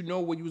you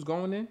know where you was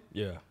going in?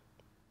 Yeah,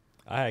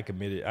 I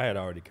had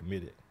already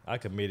committed. I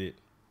committed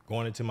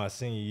going into my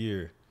senior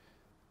year.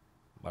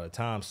 By the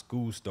time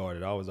school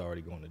started, I was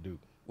already going to Duke.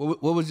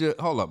 What was your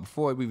hold up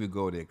before we would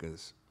go there?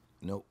 Because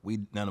none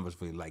of us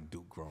really liked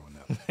Duke growing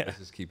up. Let's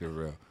just keep it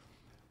real.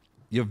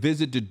 Your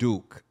visit to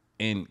Duke,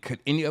 and could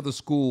any other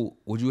school?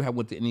 Would you have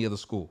went to any other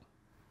school?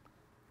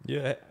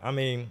 Yeah, I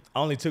mean, I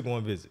only took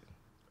one visit.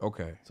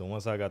 Okay. So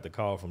once I got the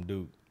call from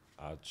Duke,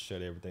 I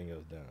shut everything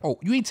else down. Oh,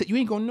 you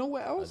ain't going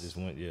nowhere else? I just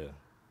went, yeah.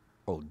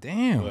 Oh,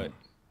 damn. But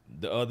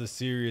the other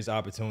serious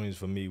opportunities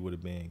for me would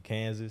have been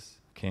Kansas.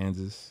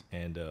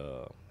 And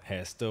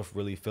had stuff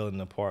really falling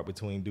apart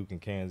between Duke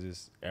and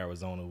Kansas.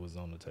 Arizona was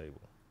on the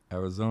table.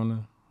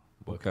 Arizona?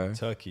 But Okay.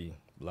 Kentucky,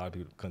 a lot of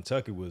people,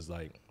 Kentucky was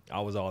like, I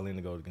was all in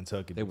to go to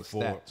Kentucky. They were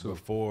stacked, too.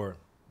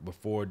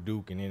 Before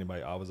Duke and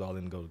anybody, I was all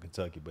in to go to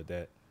Kentucky, but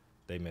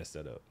they messed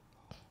that up.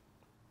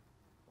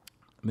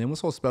 Man,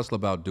 what's so special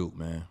about Duke,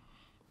 man?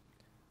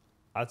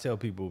 I tell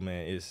people,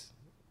 man, it's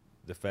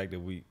the fact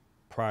that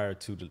prior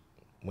to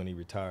when he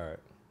retired,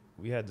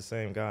 we had the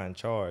same guy in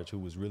charge who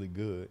was really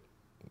good,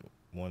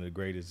 one of the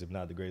greatest, if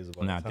not the greatest of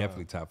all time.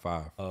 Definitely top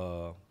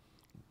 5.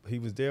 He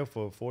was there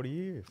for 40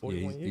 years,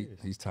 41 years.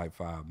 He's type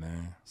 5,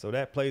 man. So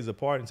that plays a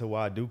part into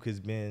why Duke has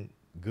been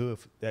good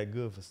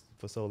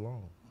for so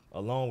long.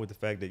 Along with the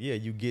fact that, yeah,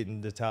 you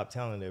getting the top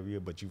talent every year,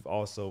 but you've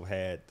also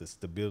had the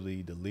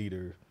stability, the leader,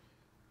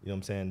 you know what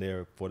I'm saying,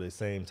 there for the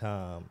same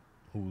time,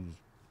 who's,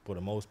 for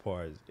the most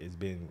part, has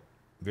been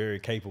very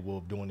capable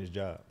of doing his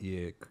job.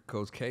 Yeah,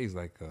 Coach K is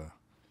like a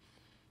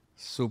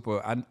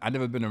super. I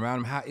never been around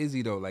him. How is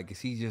he though? Like, is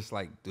he just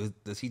like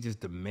does he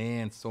just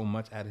demand so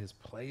much out of his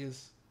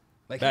players?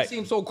 Like, he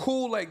seems so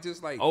cool. Like,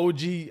 just like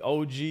OG,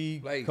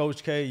 like,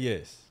 Coach K,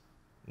 yes.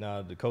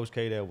 Now the Coach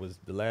K that was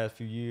the last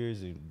few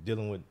years and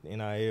dealing with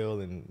NIL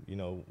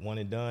and one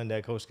and done,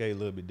 that Coach K a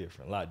little bit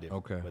different, a lot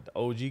different. Okay. But the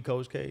OG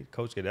Coach K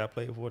that I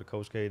played for, the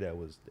Coach K that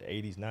was the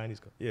 80s, 90s,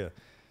 yeah,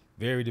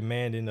 very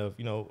demanding of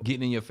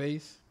getting in your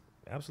face.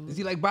 Absolutely. Is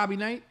he like Bobby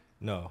Knight?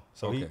 No.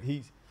 So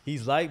okay.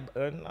 he's like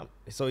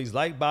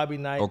Bobby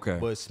Knight, okay,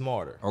 but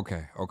smarter.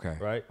 Okay.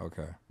 Right.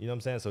 Okay. You know what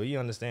I'm saying? So he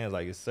understands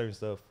like it's certain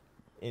stuff,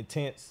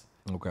 intense.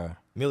 Okay.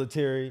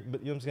 Military,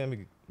 but you know what I'm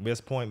saying?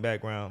 West Point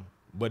background,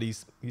 but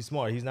he's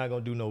smart. He's not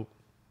gonna do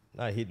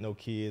not hitting no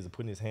kids or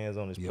putting his hands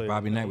on his players.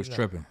 Bobby Knight was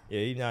tripping.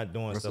 Yeah, he's not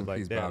doing Rest stuff like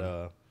peace,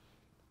 that.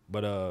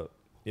 But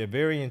yeah,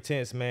 very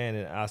intense man,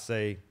 and I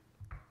say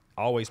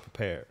always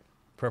prepared.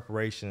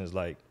 Preparation,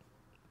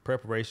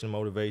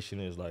 motivation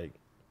is like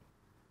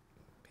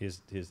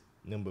his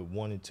number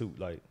 1 and 2.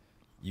 Like,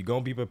 you're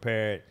gonna be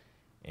prepared,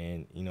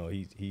 and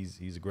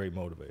he's a great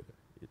motivator.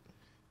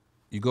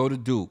 You go to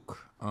Duke.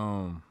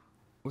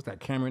 What's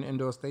that, Cameron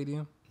Indoor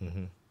Stadium?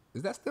 Mm-hmm.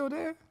 Is that still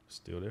there?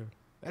 Still there.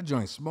 That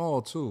joint's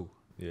small too.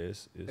 Yeah,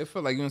 it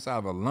felt like you're inside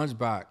of a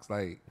lunchbox,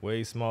 like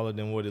way smaller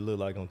than what it looked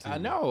like on TV. I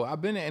know.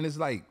 I've been there, and it's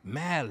like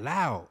mad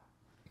loud.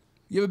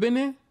 You ever been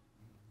there?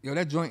 Yo,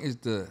 that joint is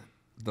the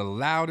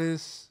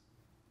loudest.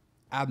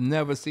 I've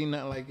never seen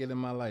nothing like it in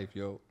my life,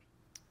 yo.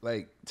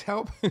 Like,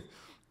 tell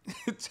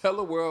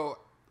the world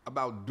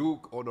about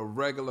Duke on a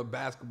regular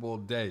basketball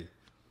day.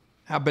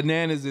 How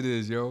bananas it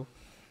is, yo.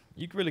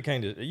 You really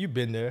can't. You've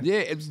been there. Yeah,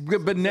 it's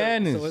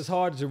bananas. So it's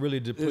hard to really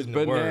put it's in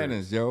the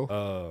bananas, words.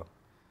 Yo.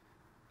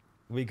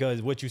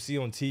 Because what you see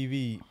on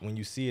TV, when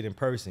you see it in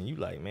person, you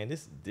like, man,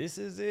 this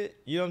is it.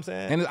 You know what I'm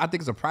saying? And I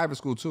think it's a private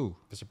school too.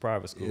 It's a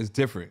private school. It's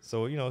different.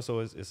 So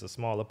it's a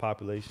smaller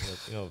population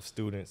of of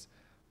students,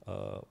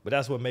 but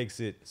that's what makes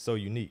it so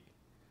unique.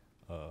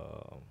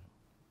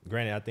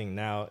 Granted, I think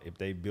now if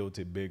they built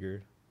it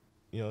bigger,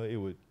 it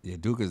would. Yeah,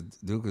 Duke is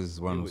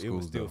one of those schools. It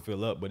would still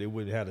fill up, but it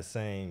wouldn't have the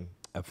same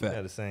effect.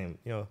 Have the same,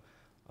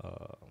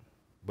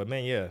 but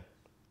man, yeah,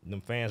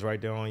 them fans right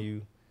there on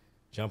you,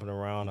 jumping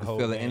around the whole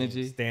feel the game,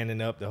 energy,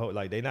 standing up the whole,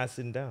 like they not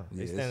sitting down.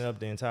 They standing up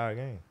the entire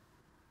game.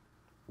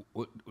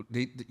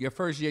 Your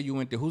first year you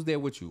went there, who's there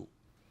with you?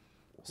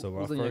 So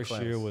our first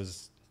year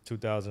was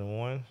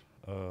 2001.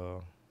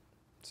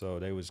 So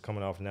they was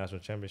coming off national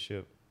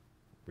championship,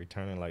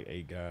 returning like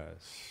 8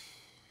 guys.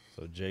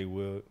 So Jay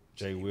Will,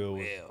 Chris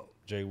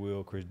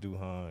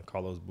Duhon,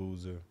 Carlos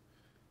Boozer,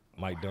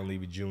 Mike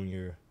Dunleavy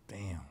Jr.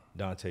 Damn.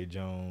 Dante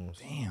Jones.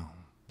 Damn.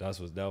 That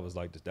was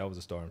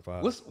the starting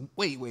 5.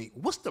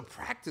 What's the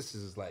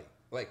practices like?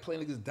 Like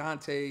playing against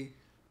Dante,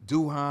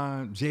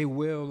 Duhon, Jay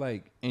Will,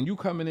 like, and you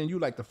coming in, you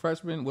like the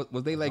freshman.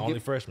 Was they like only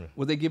freshman?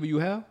 Was they giving you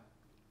hell?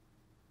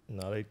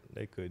 No,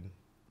 they couldn't.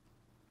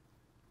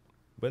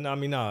 But no, I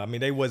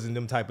mean, they wasn't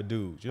them type of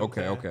dudes. You know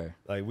Okay.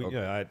 Like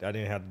I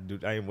didn't have to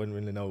do. I wasn't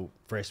really no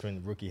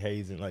freshman, rookie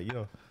hazing. Like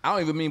I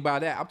don't even mean by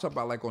that. I'm talking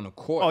about like on the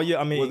court. Oh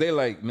yeah, I mean, was they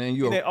like, man,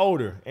 they're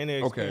older and they're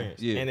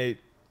experienced. Yeah.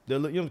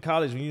 And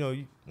college.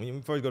 When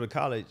you first go to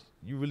college,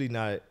 you really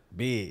not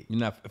big. You're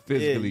not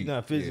physically. You're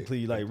not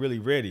physically like really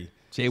ready.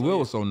 Jay Will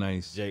was so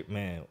nice. Jake,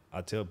 man,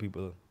 I tell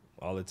people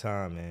all the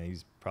time, man,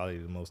 he's probably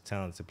the most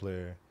talented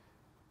player,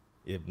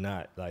 if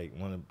not like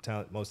one of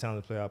the most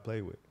talented player I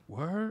played with.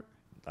 Word?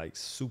 Like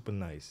super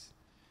nice.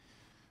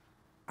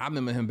 I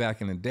remember him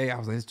back in the day. I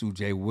was like, this dude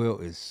Jay Will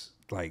is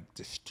like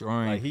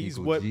destroying. Like he's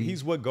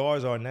what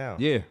guards are now.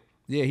 Yeah,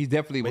 he's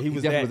definitely. But he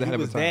was ahead that of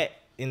his time.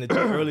 in the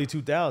early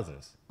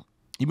 2000s.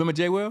 You remember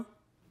Jay Will?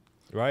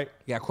 Right?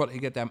 He got caught. He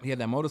had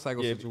that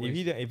motorcycle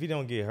situation. If he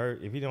don't get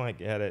hurt, if he don't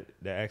have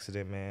that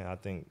accident, man, I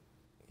think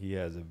he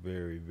has a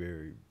very,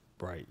 very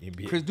bright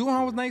NBA. Chris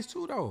Duhon was nice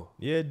too, though.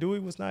 Yeah, Dewey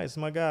was nice.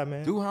 My guy,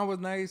 man. Duhon was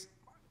nice.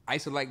 I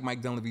used to like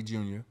Mike Dunleavy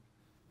Jr.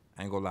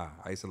 I ain't gonna lie.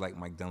 I used to like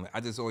Mike Dunleavy. I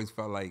just always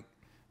felt like,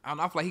 I don't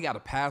know, I feel like he got a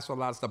pass for a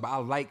lot of stuff, but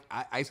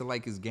I used to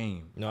like his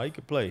game. No, he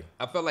could play.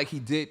 I felt like he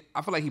did.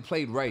 I feel like he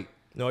played right.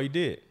 No, he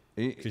did.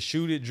 He could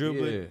shoot it,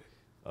 dribble it.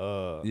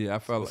 I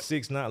felt like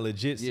 6'9",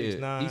 legit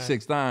 6'9".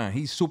 He's 6'9".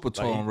 He's super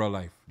tall in real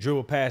life.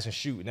 Dribble, pass, and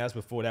shoot, and that's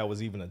before that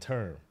was even a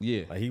term.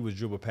 Yeah, like he was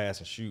dribble, pass,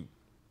 and shoot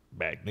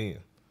back then.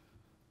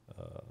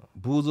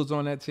 Boozer's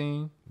on that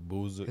team.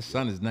 Boozer, his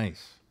son is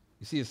nice.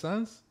 You see his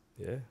sons?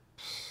 Yeah.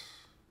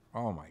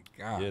 Oh my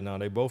God. Yeah, no,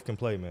 they both can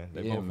play, man.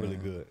 They both really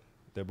good.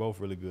 They're both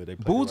really good. They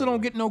Boozer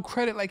don't get no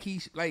credit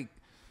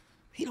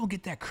he don't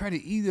get that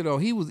credit either though.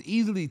 He was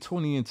easily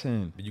 20 and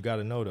 10. But you got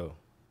to know though.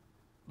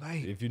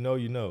 Like if you know,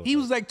 you know. He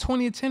was like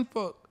 20 and 10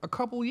 for a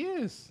couple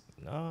years.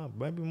 Nah,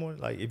 maybe more.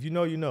 Like if you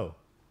know, you know.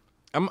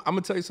 I'm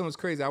gonna tell you something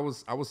crazy. I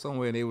was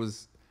somewhere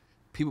and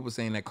people were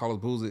saying that Carlos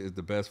Boozer is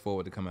the best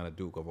forward to come out of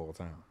Duke of all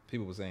time.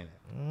 People were saying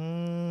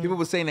that. People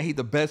were saying that he's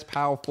the best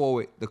power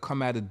forward to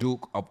come out of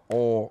Duke of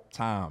all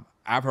time.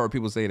 I've heard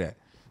people say that.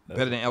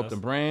 Better than Elton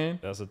Brand.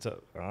 That's a tough.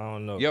 I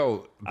don't know.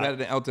 Yo, better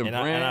than Elton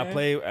Brand. And I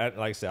played, like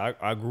I said,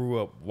 I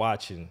grew up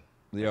watching.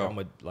 Yo, I'm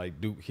a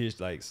Duke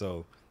history,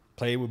 so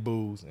played with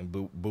Booz, and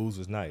Booz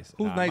was nice.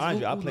 Who's nice? Mind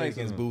you, I played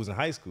against Booz in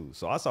high school,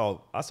 so I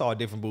saw a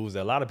different Booz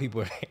that a lot of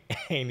people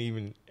ain't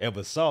even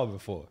ever saw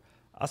before.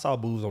 I saw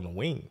Booz on the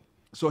wing.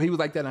 So he was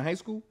like that in high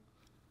school?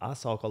 I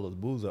saw Carlos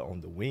Boozer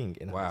on the wing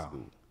in high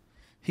school.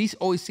 He's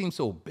always seemed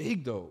so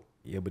big though.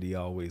 Yeah, but he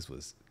always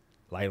was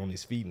light on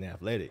his feet and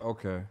athletic.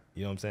 Okay.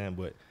 You know what I'm saying?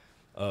 But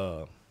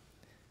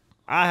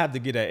I have to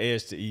get that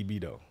edge to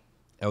EB though.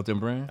 Elton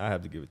Brand? I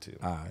have to give it to him.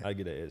 All right. I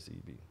get that edge to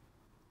EB.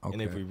 Okay.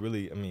 And if we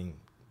really,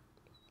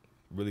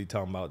 really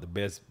talking about the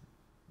best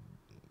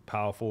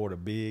power forward or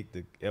big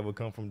to ever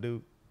come from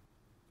Duke,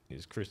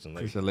 it's Christian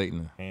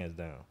Laettner. Hands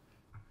down.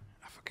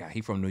 I forgot.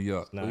 He from New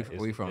York.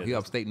 Where he from? He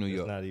upstate New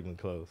York. It's not even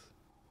close.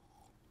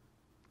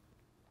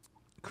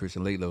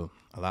 Christian Laettner.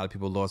 A lot of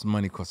people lost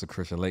money because of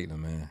Christian Laettner,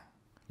 man.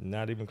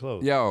 Not even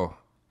close. Yo,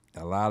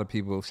 a lot of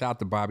people. Shout out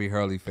to Bobby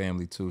Hurley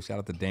family too. Shout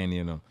out to Danny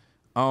and them.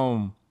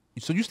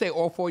 So you stayed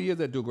all 4 years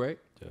at Duke, right?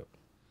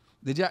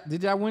 Yep.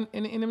 Did y'all win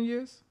in them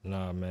years?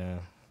 Nah, man.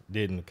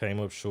 Didn't. Came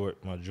up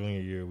short. My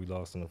junior year, we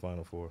lost in the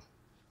Final Four.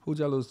 Who'd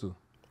y'all lose to?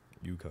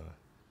 UConn.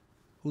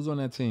 Who's on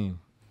that team?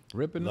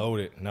 Ripping?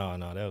 Loaded. No,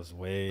 that was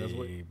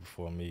way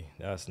before me.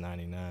 That's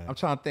 99. I'm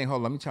trying to think. Hold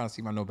on. Let me try to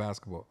see if I know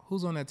basketball.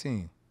 Who's on that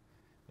team?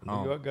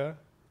 New York guy?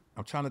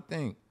 I'm trying to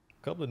think.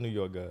 A couple of New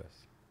York guys.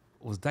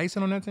 Was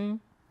Dyson on that team?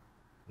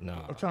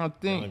 No. I'm trying to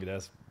think.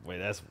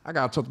 I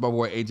gotta talk about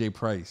boy AJ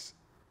Price.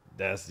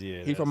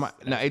 He from my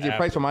AJ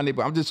Price from my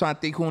neighborhood. I'm just trying to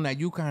think who on that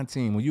UConn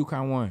team when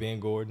UConn won. Ben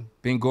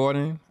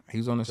Gordon. He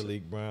was on the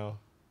Talik Brown.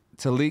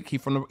 Talik. He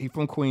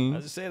from Queens.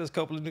 I just said there's a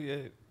couple of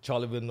New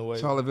Charlie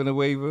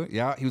Villanueva.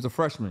 Yeah, he was a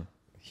freshman.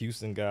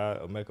 Houston guy,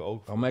 Emeka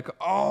Okafor.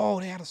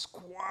 Oh, they had a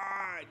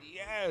squad.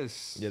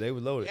 yes. Yeah, they were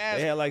loaded. Yes.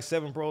 They had like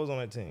 7 pros on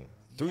that team.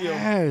 Three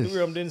Yes. of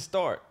them didn't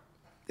start.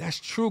 That's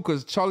true,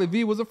 because Charlie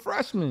V was a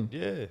freshman.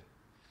 Yeah.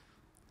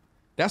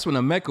 That's when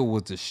Emeka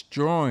was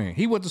destroying.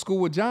 He went to school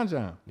with John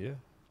John. Yeah.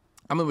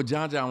 I remember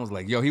John John was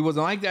like, yo, he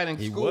wasn't like that in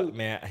school. Was,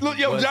 man. Look,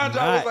 yo, John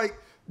John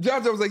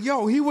was like,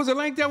 yo, he wasn't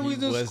like that when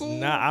he was in school.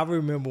 Nah, I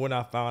remember when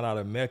I found out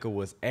Emeka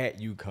was at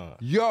UConn.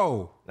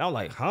 Yo. And I was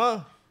like,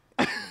 huh?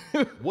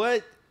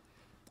 What?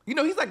 You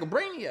know, he's like a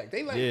brainiac.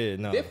 They like,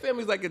 their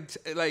family's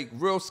like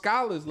real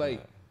scholars.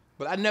 Like,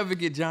 but I never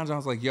get John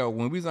John's like, yo,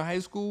 when we was in high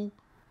school,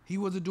 he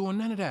wasn't doing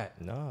none of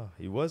that. No,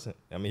 he wasn't.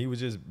 I mean, he was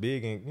just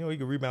big and, he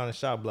could rebound and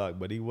shot block,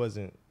 but he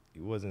wasn't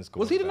scoring.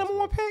 Was he the number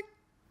 1 pick?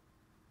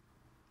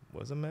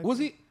 Was Emeka? Was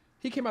he?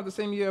 He came out the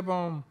same year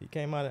of He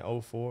came out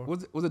in 04.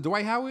 Was it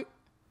Dwight Howard?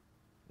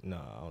 No,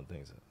 I don't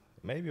think so.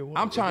 Maybe it was.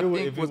 I'm trying to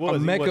think. If it was, he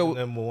wasn't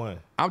number 1.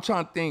 I'm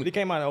trying to think. But he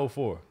came out in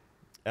 04.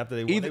 After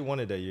they won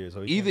it that year.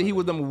 So either he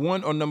was number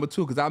 1 or number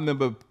 2, because I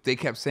remember they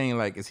kept saying,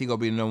 like, is he going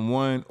to be number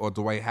 1 or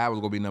Dwight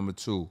Howard's going to be number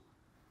 2?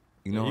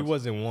 You know, he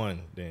wasn't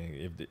 1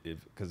 then.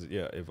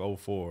 If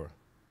 04,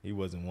 he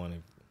wasn't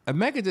 1.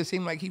 Emeka just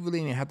seemed like he really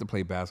didn't have to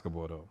play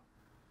basketball, though.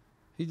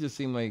 He just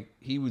seemed like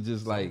he was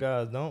just Some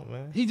guys don't,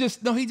 man. He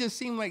just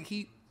seemed like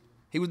he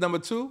was number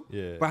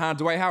 2 behind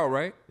Dwight Howard,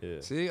 right?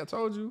 Yeah. See, I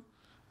told you.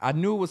 I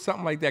knew it was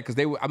something like that, because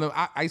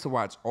I used to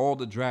watch all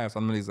the drafts. I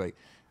mean, he's like,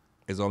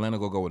 is Orlando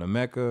going to go with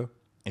Emeka?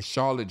 And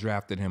Charlotte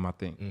drafted him, I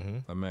think,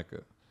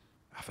 Emeka.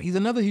 He's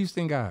another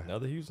Houston guy.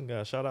 Another Houston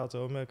guy. Shout out to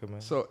Emeka, man.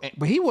 So,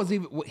 but he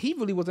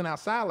really wasn't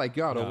outside like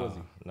y'all, though, was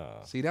he?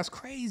 Nah. See, that's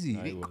crazy.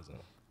 Nah, he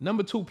wasn't.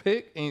 Number 2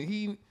 pick,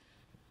 and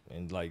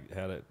like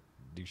had to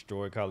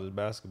destroy college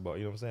basketball.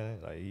 You know what I'm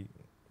saying? Like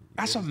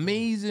that's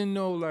amazing,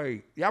 though.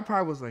 Like, y'all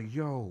probably was like,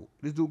 yo,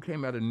 this dude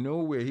came out of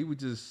nowhere. He was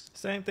just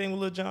same thing with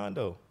Lil Jon,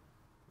 though.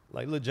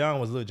 Like, Lil Jon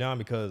was Lil Jon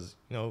because,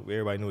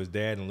 everybody knew his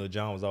dad, and Lil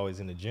Jon was always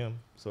in the gym.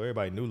 So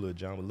everybody knew Lil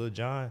Jon. But Lil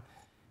Jon,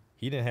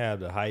 he didn't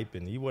have the hype,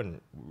 and he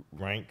wasn't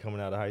ranked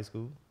coming out of high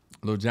school.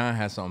 Lil Jon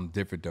had something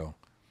different, though.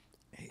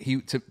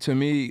 He to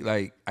me,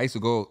 like, I used to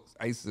go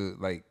to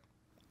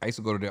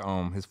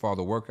his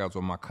father workouts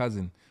with my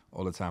cousin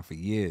all the time for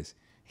years.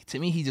 To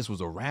me, he just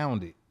was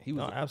around it. He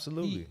was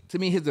absolutely. To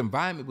me, his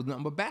environment was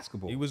nothing but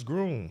basketball. He was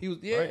groomed. He was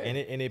right? and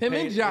it him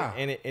paid,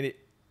 and Ja.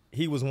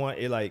 He was one.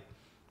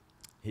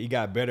 He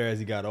got better as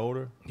he got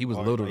older. He was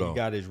little, though. He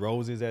got his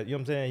roses, you know what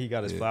I'm saying? He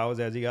got his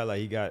flowers as he got,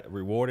 he got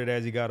rewarded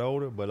as he got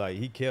older. But,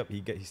 he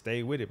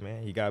stayed with it,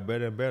 man. He got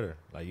better and better.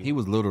 He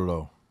was little,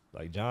 though.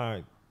 Like,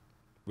 John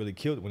really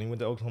killed it when he went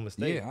to Oklahoma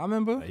State. Yeah, I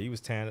remember. He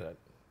was talented.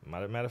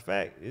 Matter of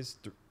fact, his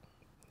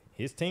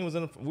team was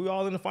we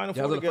all in the Final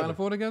Four together. Y'all in the Final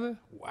Four together?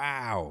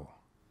 Wow.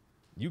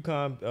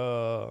 UConn,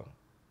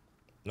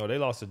 no, they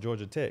lost to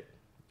Georgia Tech.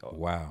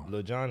 Wow.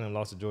 Lil Jon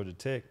lost to Georgia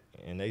Tech,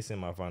 and they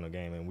semifinal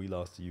game, and we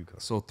lost to UConn.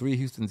 So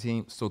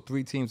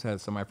 3 teams had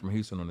somebody from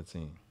Houston on the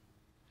team.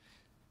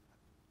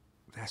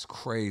 That's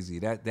crazy.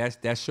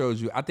 That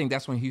shows you. I think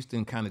that's when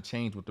Houston kind of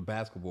changed with the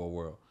basketball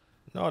world.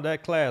 No,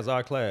 that class,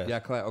 our class. Yeah,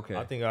 class. Okay.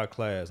 I think our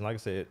class. And like I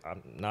said,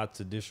 I'm not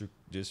to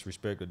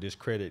disrespect or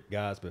discredit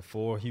guys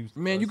before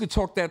Houston. Man, you could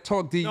talk that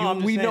talk, D. No,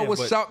 we know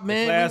what's up,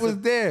 man. We was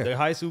there. The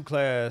high school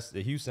class,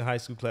 the Houston high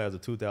school class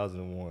of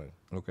 2001.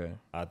 Okay.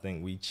 I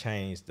think we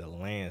changed the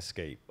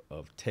landscape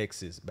of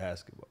Texas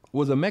basketball.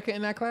 Was Emeka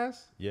in that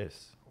class?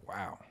 Yes.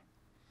 Wow.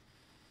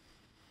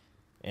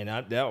 And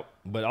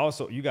but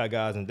also you got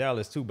guys in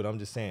Dallas too. But I'm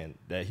just saying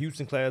that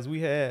Houston class we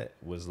had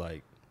was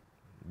like,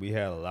 we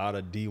had a lot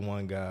of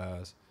D1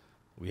 guys.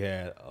 We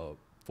had 4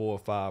 or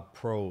 5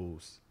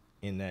 pros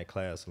in that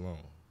class alone.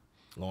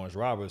 Lawrence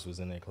Roberts was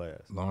in that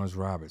class. Lawrence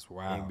Roberts,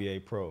 wow.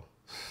 NBA pro.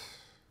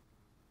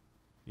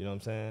 You know what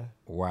I'm saying?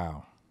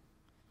 Wow.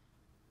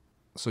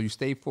 So you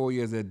stayed 4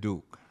 years at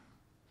Duke.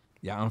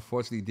 Y'all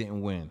unfortunately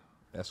didn't win.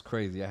 That's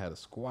crazy. I had a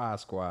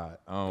squad.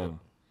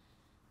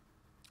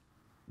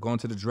 Going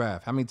to the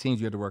draft. How many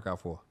teams you had to work out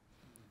for?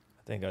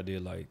 I think I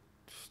did like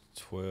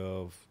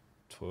 12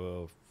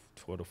 to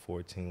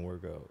 14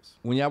 workouts.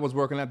 When y'all was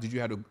working out, did you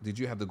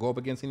have to go up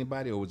against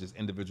anybody, or was it just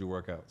individual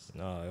workouts?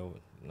 No,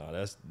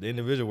 that's the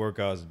individual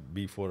workouts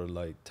be for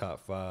the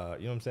top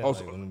 5. You know what I'm saying?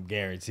 Also, when them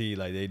guaranteed,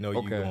 they know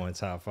you going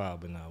top 5.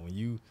 But now when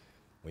you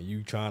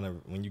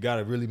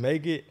gotta really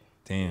make it,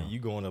 damn, you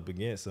going up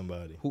against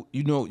somebody. Who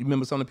you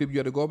remember some of the people you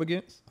had to go up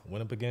against? I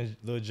went up against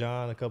Lil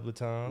Jon a couple of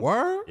times.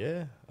 Word?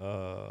 Yeah.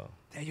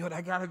 Damn,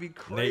 that gotta be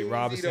crazy.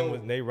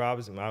 Nate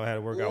Robinson. I had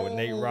to work out with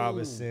Nate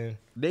Robinson.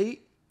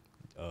 Nate?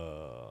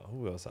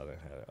 Who else I done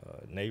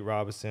had? Nate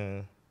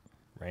Robinson.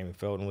 Raymond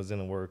Felton was in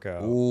the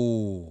workout.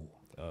 Ooh.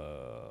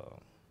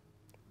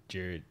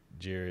 Jared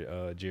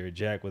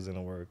Jack was in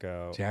the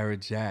workout.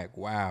 Jared Jack,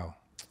 wow.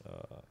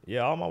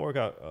 All my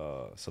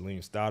workout. Salim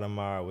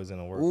Stoudemire was in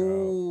the workout.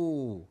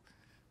 Ooh.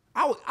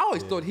 I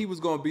always thought he was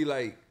gonna be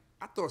like,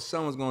 I thought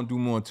someone's gonna do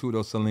more too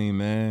though, Salim,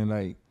 man.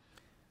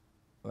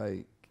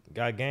 Like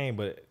got game,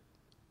 but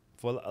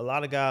for a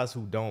lot of guys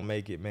who don't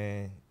make it,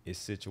 man, it's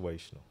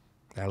situational.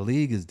 That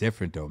league is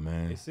different though,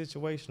 man. It's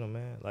situational,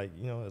 man.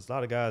 There's a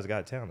lot of guys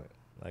got talent.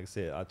 Like I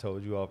said, I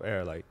told you off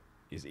air,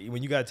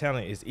 when you got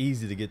talent, it's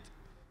easy to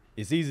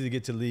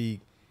get to league,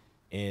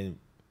 and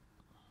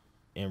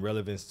in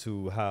relevance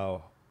to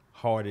how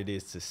hard it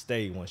is to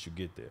stay once you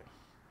get there.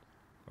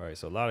 Right.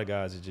 So a lot of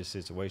guys are just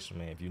situational,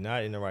 man. If you're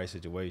not in the right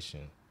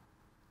situation,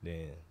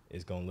 then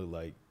it's gonna look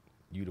like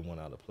you the one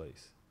out of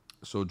place.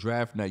 So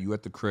draft night, you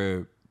at the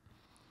crib.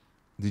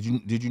 Did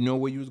you know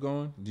where you was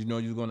going? Did you know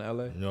you was going to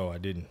LA? No, I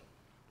didn't.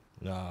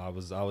 No, I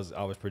was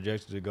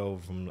projected to go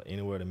from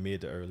anywhere to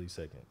mid to early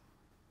second.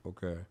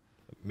 Okay.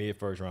 Mid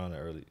first round to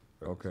early.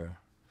 Okay.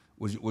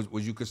 Was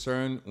you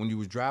concerned when you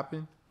was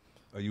dropping?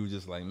 Or you were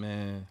just like,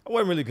 man? I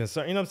wasn't really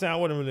concerned. You know what I'm saying? I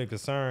wasn't really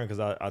concerned because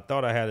I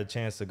thought I had a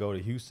chance to go to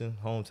Houston,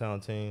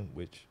 hometown team,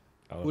 which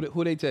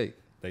Who they take?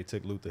 they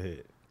took Luther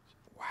Head.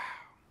 Wow.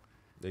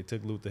 They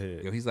took Luther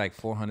Head. Yo, he's like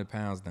 400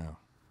 pounds now.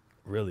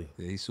 Really?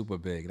 Yeah, he's super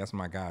big. That's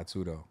my guy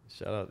too, though.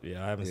 Shout out.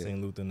 Yeah, I haven't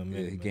seen Luther in a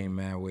minute. Yeah, he man. gained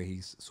mad weight.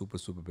 He's super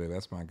big.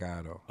 That's my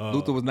guy, though.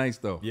 Luther was nice,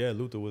 though. Yeah,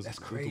 Luther was. That's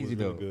Luther crazy, was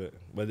though. really good.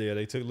 But yeah,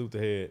 they took Luther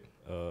Head.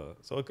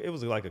 So it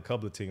was like a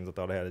couple of teams I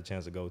thought I had a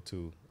chance to go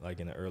to, like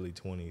in the early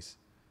 20s.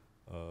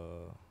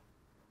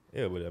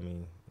 Yeah, but I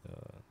mean,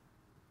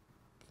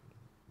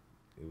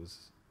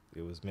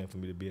 it was meant for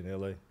me to be in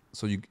LA.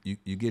 So you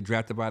get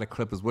drafted by the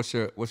Clippers. What's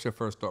your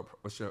first thought?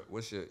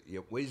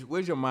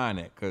 Where's your mind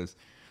at? Because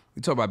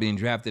we talk about being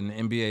drafted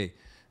in the NBA.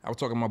 I was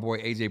talking to my boy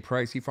AJ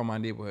Price. He from my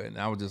neighborhood, and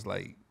I was just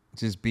like,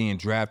 just being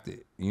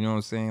drafted. You know what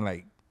I'm saying?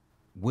 Like,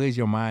 where's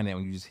your mind at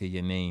when you just hear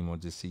your name or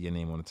just see your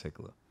name on the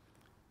tickler?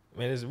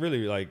 Man, it's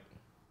really like,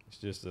 it's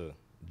just a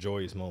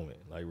joyous moment,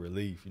 like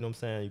relief. You know what I'm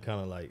saying? You kind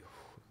of like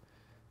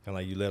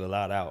you let a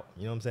lot out.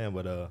 You know what I'm saying?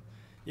 But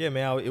yeah,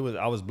 man,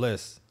 I was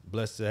blessed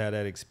to have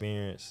that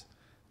experience,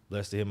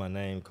 blessed to hear my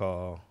name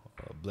called,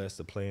 blessed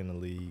to play in the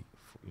league,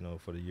 you know,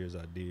 for the years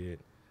I did.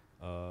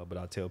 But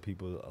I tell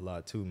people a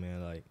lot too,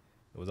 man. Like,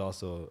 it was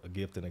also a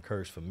gift and a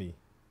curse for me,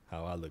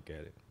 how I look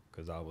at it,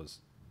 because I was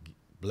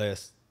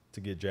blessed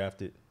to get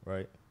drafted.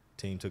 Right,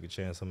 team took a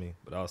chance on me,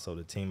 but also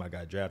the team I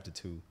got drafted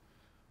to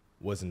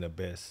wasn't the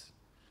best.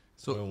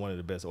 So wasn't one of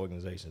the best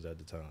organizations at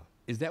the time.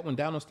 Is that when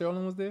Donald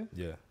Sterling was there?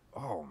 Yeah.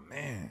 Oh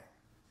man,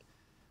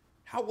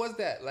 how was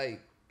that?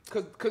 Like,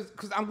 cause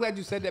I'm glad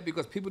you said that,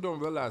 because people don't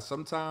realize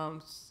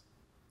sometimes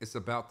it's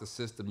about the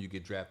system you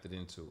get drafted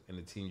into and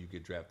the team you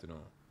get drafted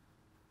on.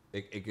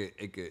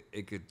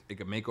 It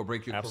could make or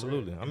break your career.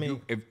 Absolutely. I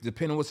mean, if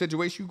depending on what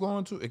situation you go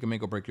into, it can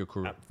make or break your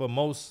career. For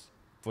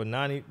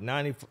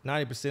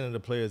 90% of the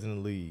players in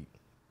the league,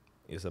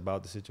 it's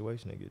about the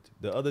situation they get to.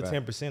 The other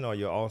 10% are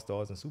your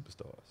all-stars and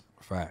superstars.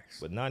 Facts.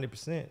 But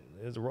 90%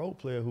 is a role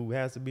player who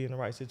has to be in the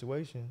right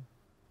situation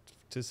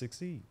to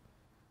succeed.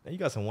 Now, you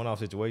got some one-off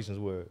situations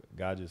where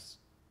guy just,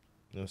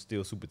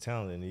 still super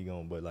talented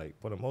and but like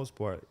for the most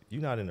part,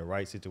 you're not in the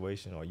right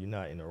situation or you're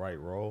not in the right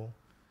role,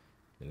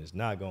 and it's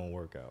not gonna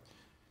work out.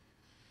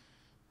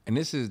 And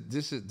this is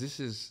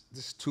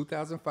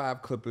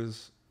 2005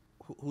 Clippers.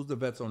 Who's the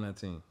vets on that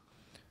team?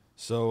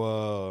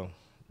 So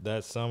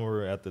that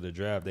summer after the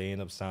draft, they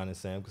ended up signing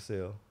Sam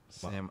Cassell,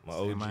 my OG.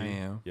 Sam I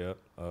am. Yep.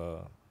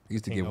 He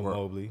used to get work.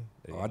 Mobley.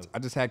 I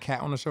just had Cat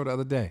on the show the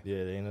other day.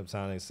 Yeah, they ended up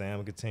signing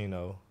Sam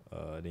Catino.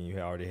 Then you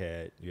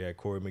had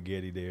Corey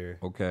Maggette there.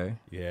 Okay.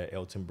 You had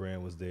Elton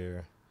Brand was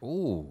there.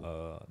 Ooh.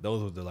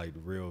 Those were the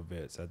real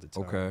vets at the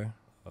time. Okay.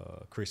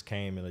 Chris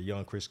Kaman, a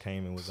young Chris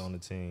Kaman was on the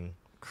team.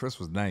 Chris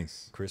was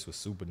nice. Chris was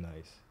super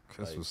nice.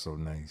 Chris was so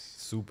nice.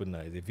 Super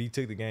nice. If he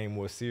took the game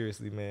more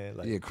seriously,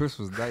 man, Chris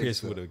was nice.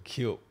 Chris would have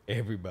killed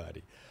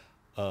everybody.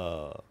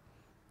 A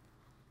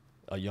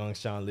young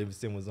Sean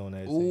Livingston was on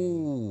that team.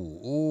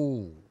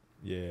 Ooh.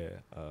 Yeah.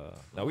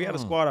 Now we had a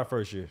squad our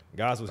first year.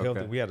 Guys was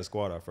healthy. We had a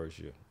squad our first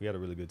year. We had a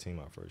really good team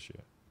our first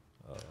year.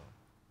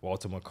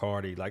 Walter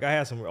McCarty. Like, I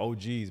had some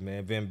OGs,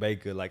 man. Vin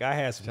Baker. Like, I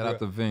had some. Shout out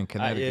to Vin,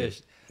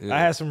 Connecticut. I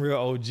had some real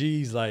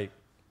OGs. Like,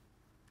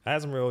 I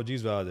had some real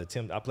OGs. I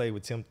played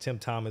with Tim. Tim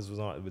Thomas was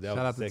on. Shout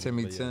out to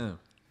Timmy Tim.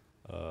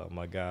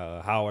 My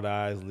guy Howard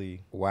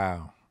Isley.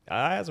 Wow.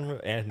 I had some real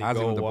Anthony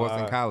Isley went to Goldwire.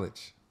 Boston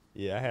College.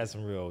 Yeah, I had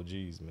some real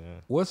OGs,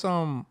 man. What's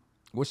your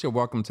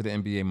welcome to the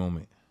NBA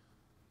moment?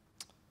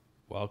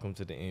 Welcome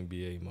to the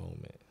NBA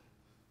moment.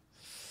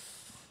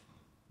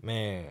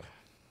 Man.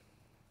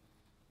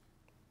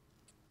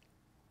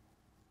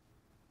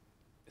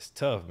 It's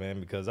tough,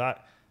 man, because I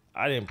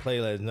didn't play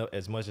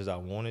as much as I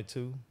wanted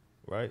to,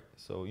 right?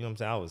 So, you know what I'm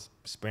saying? I was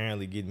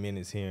sparingly getting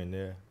minutes here and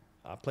there.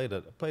 I played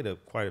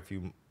quite a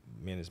few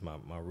minutes my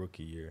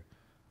rookie year.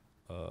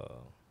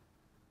 But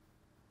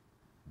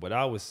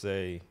I would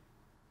say,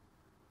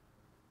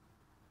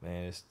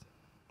 man,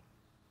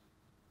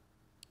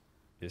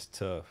 it's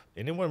tough.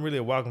 And it wasn't really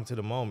a welcome to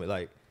the moment.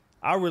 Like,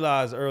 I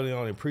realized early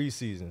on in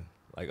preseason,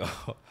 like,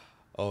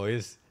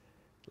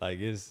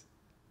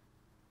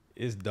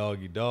 it's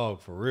doggy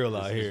dog for real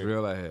out here. It's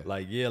real out here.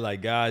 Like, yeah,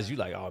 like guys, you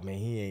like, oh man,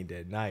 he ain't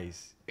that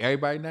nice.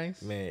 Everybody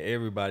nice? Man,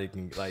 everybody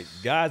can, like,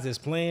 guys that's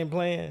playing,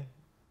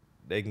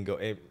 they can go.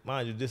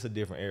 Mind you, this is a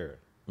different era.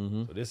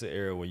 Mm-hmm. So this is an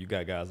era where you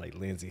got guys like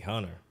Lindsey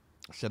Hunter,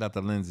 Shout out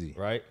to Lindsay,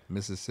 right?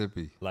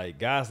 Mississippi. Like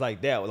guys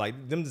like that,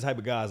 like them the type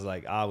of guys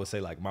like I would say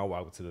like my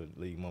walk to the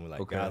league moment.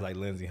 Like guys like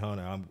Lindsey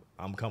Hunter,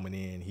 I'm coming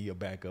in, he a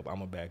backup,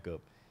 I'm a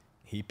backup.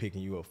 He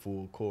picking you up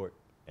full court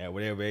at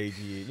whatever age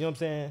he is. You know what I'm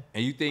saying?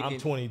 And you think I'm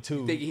 22.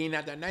 You think he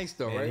not that nice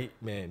though, right?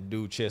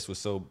 Dude chest was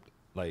so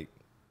like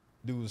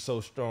dude was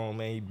so strong,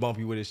 man. He bump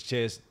you with his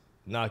chest,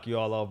 knock you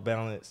all off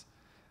balance.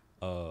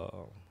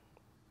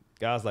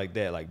 Guys like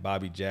that, like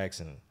Bobby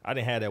Jackson. I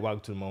didn't have that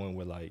walk to the moment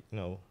where like, you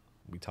know,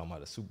 we talking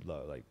about a super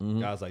love, like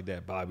guys like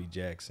that, Bobby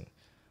Jackson,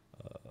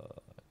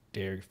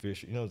 Derek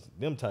Fisher, you know,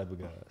 them type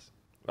of guys.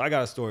 I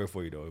got a story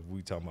for you though. If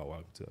we talking about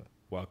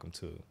welcome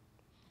to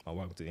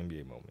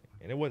NBA moment,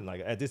 and it wasn't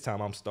like at this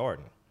time I'm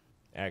starting,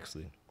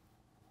 actually.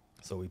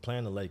 So we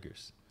playing the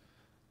Lakers,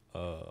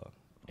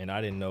 and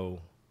I didn't know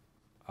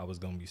I was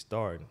gonna be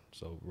starting.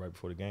 So right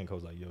before the game,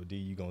 coach was like, "Yo, D,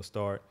 you gonna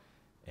start,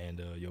 and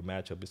your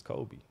matchup is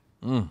Kobe."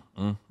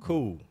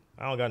 Cool.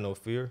 I don't got no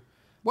fear.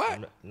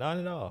 What? Not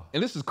at all.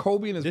 And this is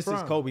Kobe in his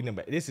prime.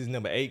 This is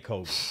number 8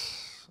 Kobe.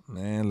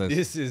 Man,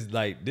 listen.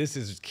 This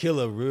is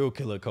real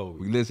killer Kobe.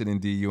 We listening,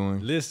 D. Ewing.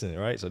 Listen,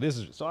 right? So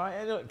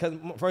because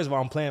first of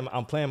all,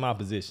 I'm playing my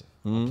position.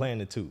 I'm playing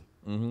the 2,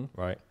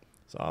 right?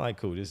 So I'm like,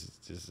 cool. This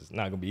is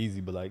not gonna be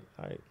easy, but like,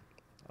 all right.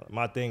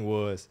 My thing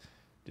was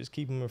just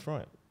keep him in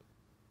front,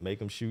 make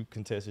him shoot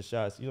contested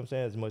shots. You know what I'm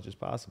saying? As much as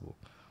possible.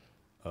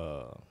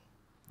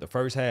 The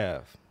first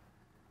half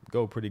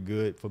go pretty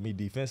good for me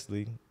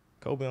defensively.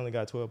 Kobe only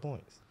got 12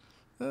 points.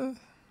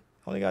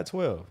 Only got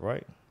 12,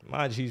 right?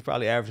 Mind you, he's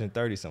probably averaging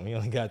 30-something. He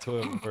only got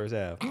 12 in the first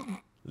half.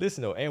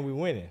 Listen, though, and we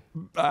winning.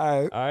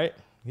 All right?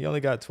 He only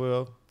got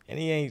 12, and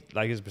he ain't,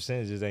 like, his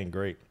percentages ain't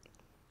great.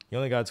 He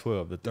only got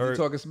 12. The third. Is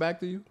he talking smack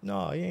to you?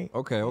 No, he ain't.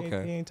 Okay.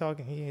 He ain't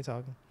talking.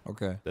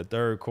 Okay. The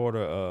third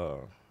quarter,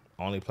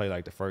 only played,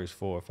 like, the first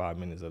 4 or 5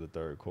 minutes of the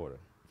third quarter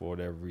for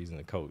whatever reason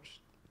the coach.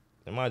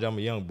 And mind you, I'm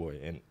a young boy,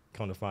 and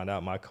come to find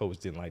out, my coach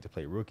didn't like to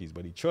play rookies,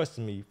 but he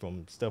trusted me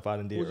from stuff I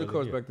done did. Who was your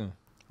coach back then?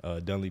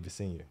 Dunleavy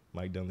Sr.,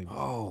 Mike Dunleavy.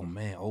 Oh,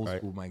 man, old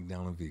school Mike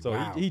Dunleavy. So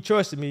wow. he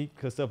trusted me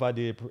because stuff I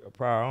did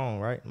prior on,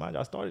 right? Mind you,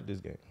 I started this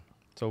game.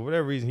 So for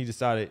whatever reason, he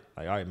decided,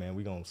 like, all right, man,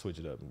 we going to switch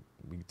it up.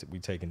 We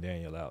taking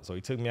Daniel out. So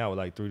he took me out with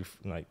like 3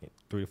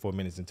 to 4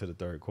 minutes into the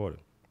third quarter.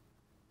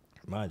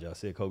 Mind you, I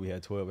said Kobe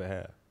had 12 at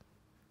half.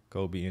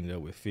 Kobe ended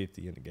up with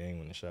 50 in the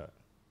game-winning shot.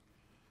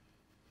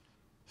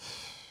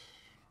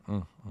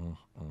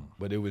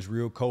 But it was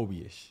real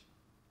Kobe-ish.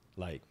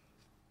 Like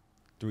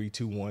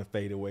 3-2-1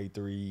 fadeaway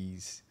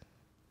threes.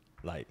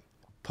 Like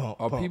pump,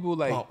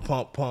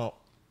 pump.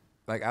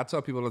 Like I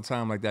tell people all the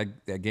time, like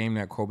that game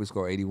that Kobe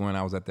scored 81,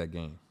 I was at that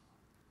game.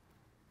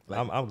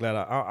 Like, I'm glad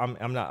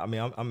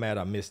I'm mad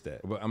I missed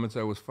that. But I'm gonna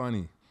tell you what's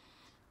funny.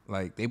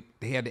 Like they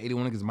had the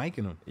 81 against Mike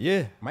in them.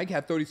 Yeah. Mike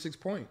had 36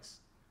 points.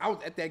 I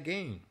was at that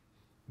game.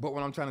 But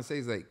what I'm trying to say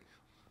is like,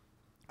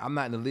 I'm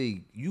not in the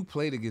league. You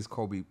played against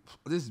Kobe.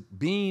 This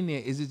being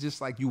there, is it just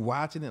like you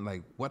watching it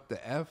like, what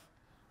the F?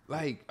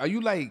 Like, are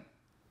you like,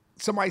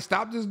 somebody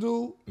stop this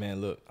dude?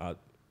 Man, look,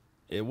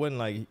 it wasn't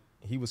like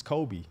he was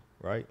Kobe,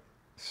 right?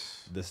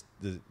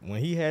 When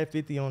he had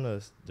 50 on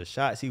us, the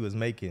shots he was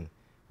making,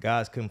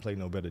 guys couldn't play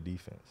no better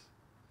defense.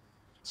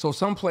 So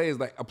some players,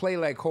 like a play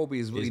like Kobe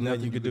is really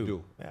nothing you could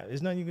do. Yeah,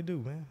 there's nothing you can do,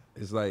 man.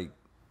 It's like,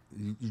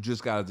 you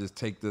just got to just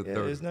take the 30.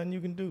 There's nothing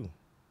you can do.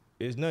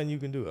 There's nothing you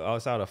can do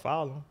outside of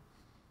fouling.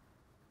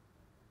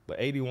 But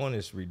 81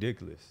 is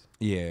ridiculous.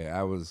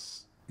 Yeah,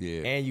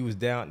 yeah. And you was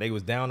down. They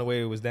was down the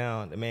way it was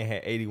down. The man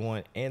had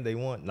 81, and they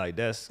won. Like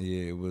that's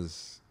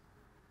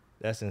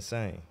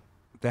insane.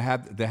 To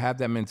have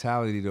that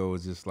mentality though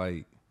is just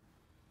like,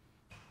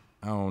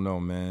 I don't know,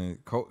 man.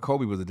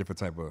 Kobe was a different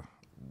type of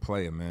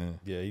player, man.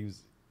 Yeah, he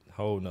was a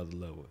whole nother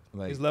level.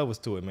 Like, his levels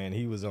to it, man.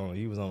 He was on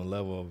a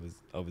level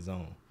of his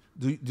own.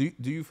 Do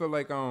you feel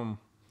like I'm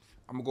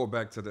gonna go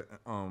back to the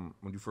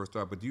when you first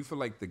started, but do you feel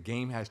like the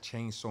game has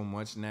changed so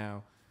much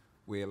now,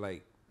 where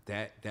like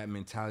that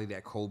mentality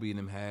that Kobe and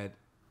them had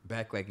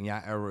back like in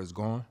your era is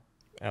gone?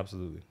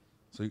 Absolutely.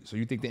 So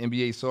you think the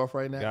NBA is soft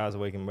right now? Guys are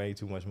making way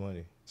too much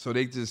money. So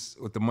they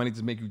just with the money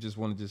just make you just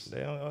want to just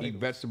eat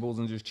vegetables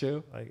and just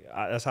chill? Like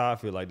that's how I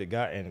feel. Like the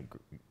guy, and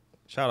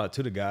shout out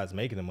to the guys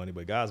making the money,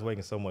 but guys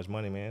making so much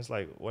money, man. It's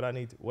like what I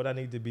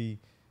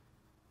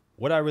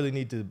really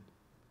need to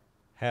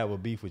have a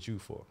beef with you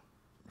for.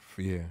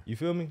 Yeah. You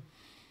feel me?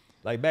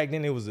 Like back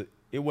then it wasn't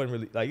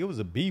really like it was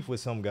a beef with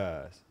some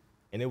guys.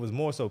 And it was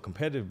more so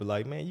competitive, but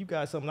like, man, you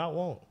got something I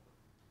want.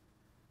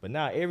 But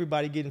now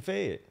everybody getting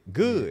fed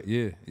good.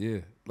 Yeah.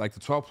 Like the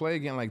 12th player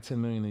getting like $10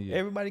 million a year.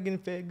 Everybody getting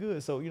fed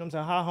good. So, you know what I'm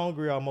saying? How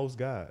hungry are most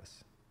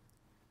guys?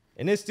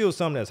 And there's still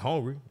some that's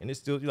hungry. And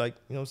it's still like,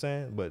 you know what I'm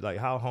saying? But like,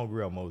 how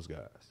hungry are most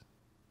guys?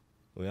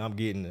 When I'm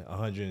getting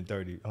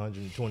 130,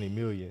 120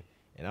 million,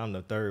 and I'm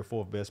the third,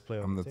 fourth best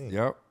player on the team.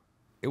 Yep.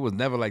 It was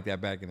never like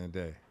that back in the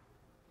day.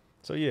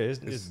 So, yeah,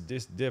 it's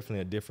definitely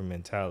a different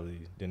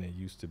mentality than it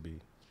used to be.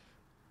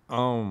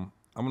 I'm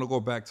gonna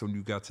go back to when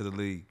you got to the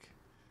league.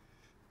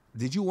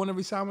 Did you want to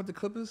resign with the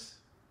Clippers?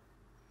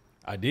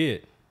 I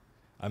did.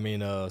 I mean,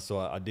 so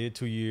I did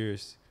 2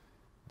 years.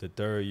 the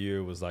third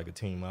year was like a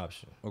team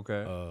option.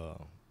 Okay.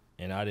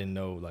 And I didn't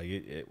know, like,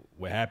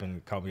 what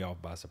happened caught me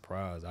off by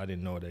surprise. I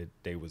didn't know that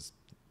they was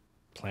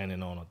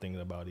planning on or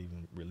thinking about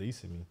even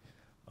releasing me.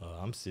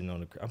 I'm sitting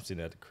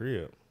at the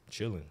crib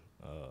chilling,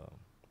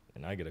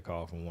 and I get a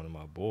call from one of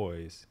my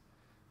boys,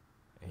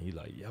 and he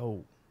like,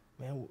 "Yo,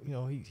 man, you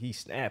know he's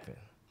snapping."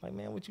 I'm like,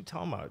 man, what you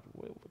talking about?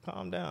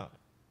 Calm down.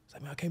 He's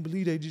like, man, I can't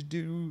believe they just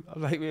do.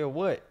 I'm like, man,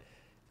 what?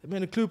 Like,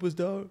 man, the Clippers,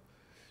 dog,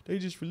 they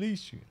just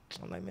released you.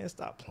 I'm like, man,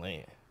 stop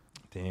playing.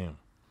 Damn.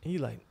 And he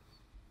like,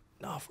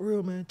 nah, for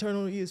real, man, turn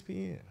on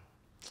ESPN.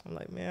 I'm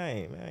like, man,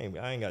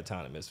 I ain't got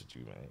time to mess with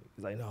you, man.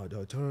 He's like, no,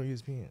 dog, turn on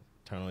ESPN.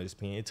 Turn on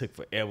ESPN. It took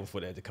forever for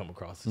that to come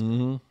across the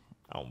screen.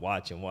 I'm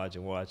watching.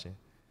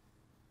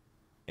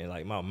 And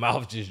like my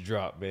mouth just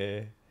dropped,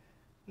 man.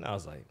 And I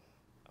was like,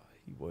 oh,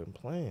 he wasn't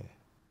playing.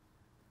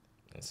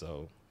 And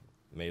so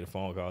made a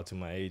phone call to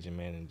my agent,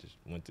 man, and just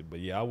went to, but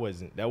yeah,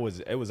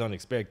 it was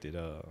unexpected.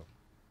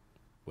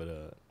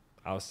 But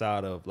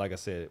outside of, like I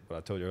said, what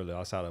I told you earlier,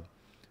 outside of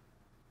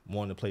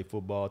wanting to play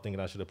football, thinking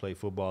I should have played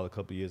football a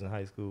couple of years in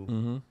high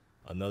school,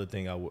 another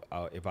thing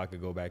if I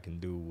could go back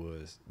and do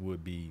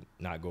would be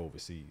not go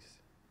overseas.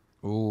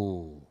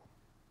 Ooh.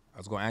 I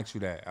was gonna ask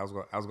you that. I was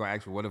gonna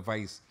ask you what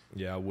advice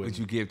would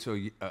you give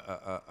to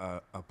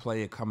a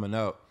player coming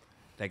up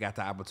that got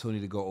the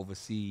opportunity to go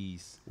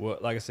overseas? Well,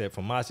 like I said,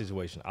 from my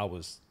situation, I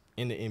was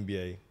in the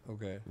NBA.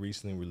 Okay.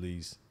 Recently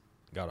released,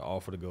 got an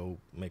offer to go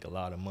make a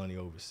lot of money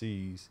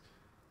overseas,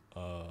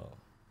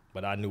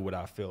 but I knew what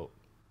I felt,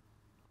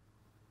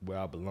 where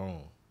I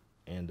belong,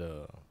 and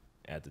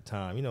at the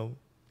time, you know,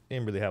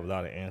 didn't really have a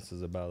lot of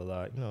answers about a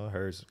lot. You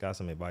know, got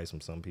some advice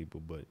from some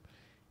people,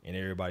 and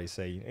everybody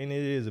say, and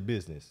it is a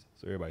business,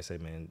 so everybody say,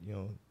 man, you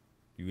know,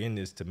 you in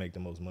this to make the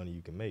most money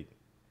you can make.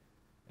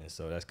 And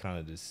so that's kind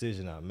of the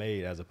decision I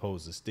made, as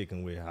opposed to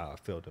sticking with how I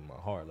felt in my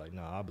heart. Like,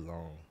 nah, I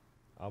belong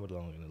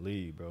in the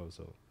league, bro.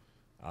 So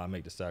I'll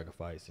make the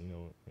sacrifice, you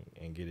know,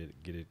 and get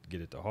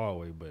it the hard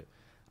way. But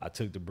I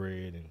took the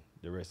bread, and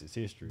the rest is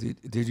history.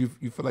 Did you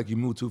feel like you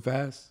moved too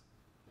fast?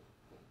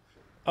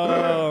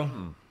 I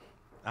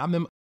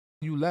remember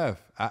you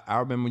left. I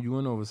remember you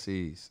went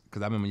overseas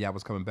because I remember y'all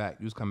was coming back.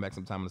 You was coming back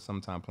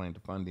sometime playing the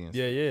Fundy and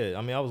stuff. Yeah.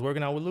 I mean, I was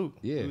working out with Luke.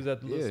 Yeah, he was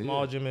at the little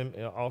small gym in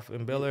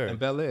Bel Air. In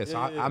Bel Air. So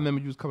Yeah. I remember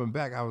you was coming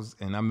back. I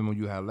remember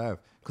you had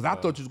left because I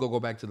thought you was gonna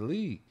go back to the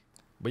league.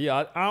 But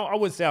yeah, I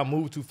wouldn't say I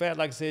moved too fast.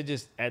 Like I said,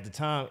 just at the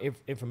time,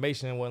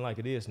 information wasn't like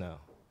it is now,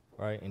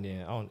 right? And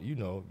then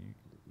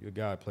your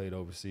guy played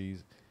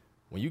overseas.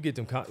 When you get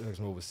them contracts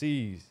from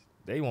overseas,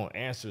 they want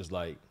answers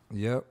like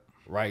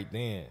right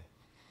then.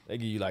 They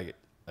give you like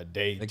a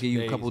day. They give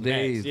you a couple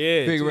days.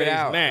 Yeah, figure it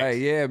out. Max. Like,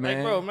 yeah, man.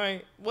 Like, bro,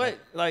 man, what?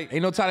 Like,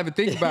 ain't no time to even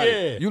think about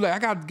it. Yeah. You like, I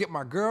got to get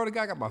my girl. I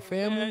got my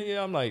family.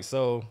 Yeah. I'm like,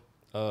 so,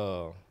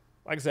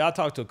 like I said, I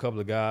talked to a couple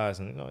of guys,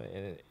 and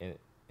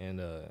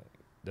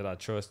that I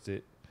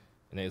trusted,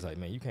 and they was like,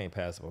 man, you can't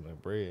pass up on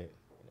that bread.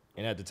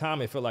 And at the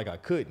time, it felt like I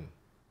couldn't.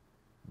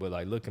 But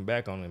like looking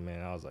back on it,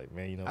 man, I was like,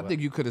 man, you know, I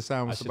think you could have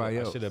signed with somebody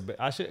else.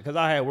 I should, because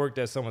I had worked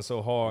at someone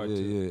so hard.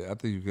 Yeah. I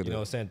think you could have. You know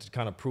what I'm saying, to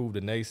kind of prove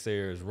the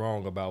naysayers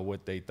wrong about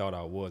what they thought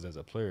I was as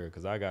a player.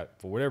 Because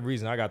for whatever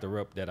reason, I got the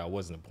rep that I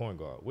wasn't a point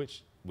guard,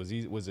 which was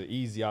an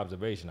easy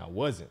observation. I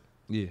wasn't.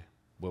 Yeah.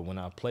 But when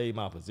I played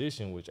my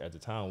position, which at the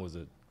time was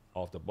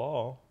off the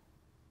ball,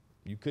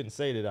 you couldn't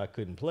say that I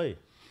couldn't play.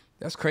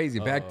 That's crazy.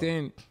 Back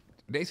then,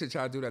 they should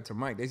try to do that to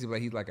Mike. They should be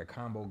like, he's like a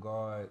combo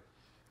guard.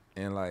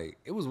 And like,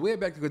 it was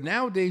weird back then, because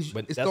nowadays,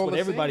 but it's that's all what the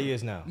everybody same.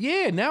 is now.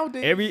 Yeah,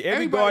 nowadays.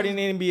 Every guard in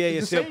the NBA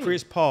except same.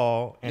 Chris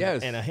Paul and,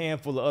 Yes. and a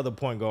handful of other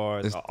point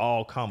guards are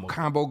all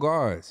combo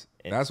guards.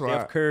 And That's why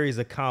Steph Curry's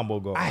a combo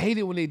guard. I hate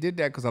it when they did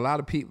that, because a lot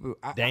of people.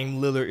 Dame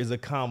Lillard is a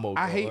combo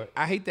guard.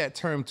 I hate that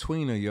term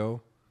tweener,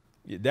 yo.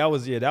 Yeah, that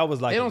was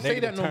like They a don't say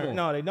negative that no term. more.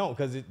 No, they don't,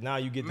 because now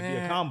you get to be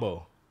a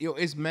combo. Yo,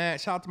 it's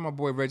mad. Shout out to my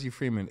boy Reggie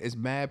Freeman. It's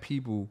mad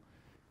people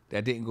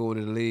that didn't go to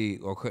the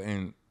league or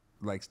couldn't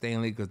like stay in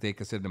the league because they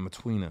considered him a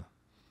tweener.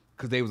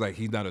 Because they was like,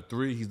 he's not a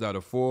 3, he's not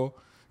a 4.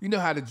 You know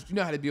how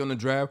to be on the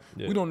draft.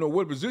 Yeah. We don't know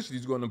what position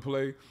he's going to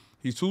play.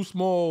 He's too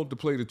small to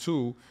play the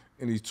 2,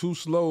 and he's too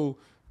slow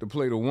to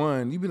play the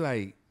 1. You be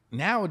like,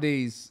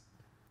 nowadays,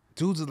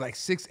 dudes are like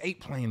 6'8"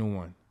 playing the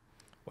 1.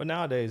 Well,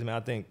 nowadays, man, I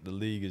think the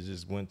league has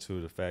just went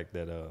to the fact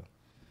that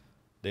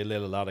they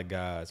let a lot of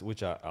guys,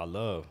 which I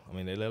love. I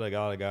mean, they let a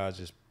lot of guys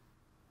just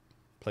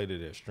play to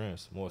their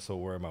strengths, more so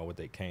worry about what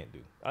they can't do.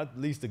 At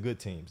least the good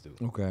teams do.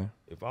 Okay.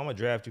 If I'm going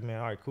to draft you, man,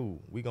 all right, cool.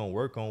 We going to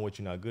work on what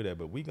you're not good at,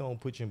 but we going to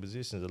put you in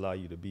positions that allow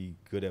you to be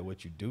good at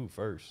what you do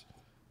first,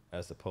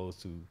 as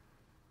opposed to,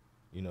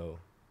 you know,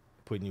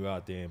 putting you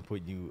out there and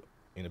putting you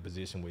in a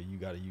position where you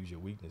got to use your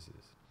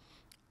weaknesses.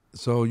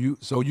 So you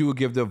would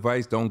give the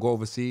advice, don't go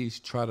overseas,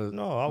 try to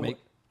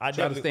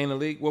try to stay in the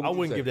league? I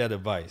wouldn't give that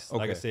advice. Okay.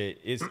 Like I said,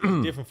 it's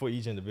different for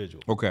each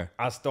individual. Okay.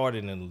 I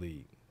started in the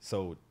league,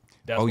 so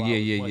that's why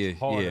it was much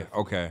harder.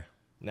 Okay.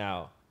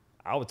 Now,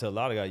 I would tell a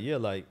lot of guys,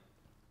 like,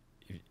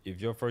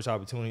 if your first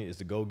opportunity is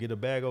to go get a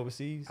bag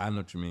overseas, I know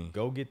what you mean.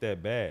 go get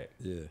that bag.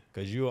 Yeah.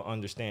 Because you'll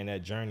understand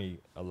that journey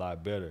a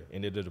lot better,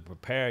 and it'll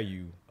prepare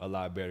you a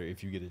lot better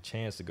if you get a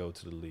chance to go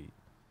to the league.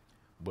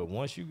 But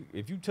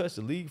if you touch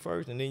the league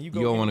first and then you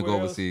don't want to go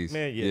else, overseas.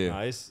 man. Yeah.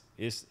 Nah,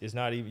 it's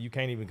not even. You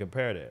can't even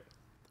compare that.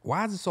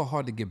 Why is it so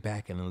hard to get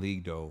back in the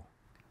league though?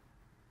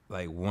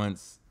 Like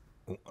once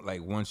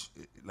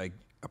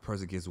a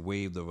person gets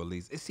waived or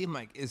released, it seemed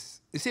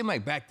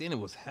like back then it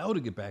was hell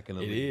to get back in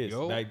the league. It is.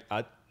 Yo. Like,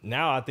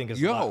 now I think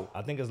it's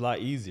I think it's a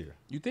lot easier.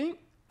 You think?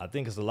 I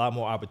think it's a lot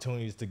more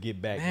opportunities to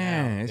get back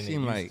Man, now it than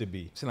seemed it like used to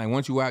be. It seemed like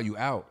once you out, you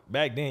out.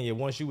 Back then, yeah,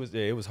 once you was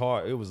there, it was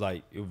hard. It was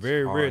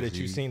very hard, rare that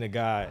G. you seen a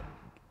guy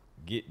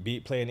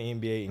play in the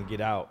NBA and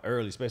get out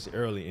early, especially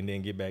early, and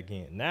then get back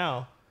in.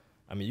 Now,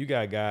 I mean, you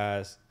got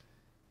guys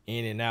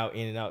in and out.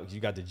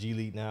 You got the G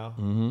League now,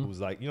 who's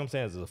like, you know what I'm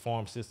saying? It's a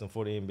farm system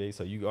for the NBA.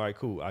 So all right,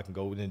 cool. I can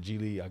go within G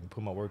League. I can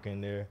put my work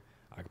in there.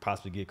 I could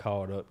possibly get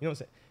called up. You know what I'm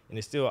saying? And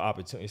it's still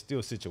opportunity. It's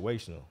still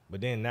situational.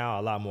 But then now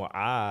a lot more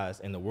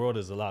eyes, and the world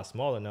is a lot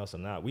smaller now. So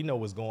now we know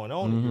what's going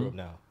on in Europe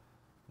now.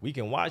 We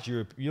can watch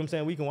Europe. You know what I'm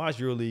saying? We can watch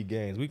EuroLeague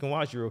games. We can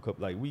watch Euro Cup.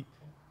 Like the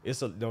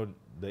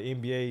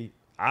NBA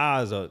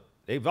eyes are.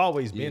 They've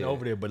always been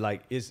over there, but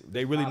like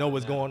they really know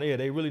what's going on. Yeah,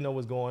 they really know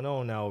what's going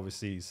on now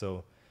overseas.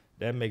 So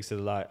that makes it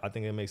a lot. I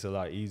think it makes it a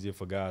lot easier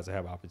for guys to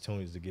have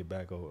opportunities to get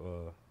back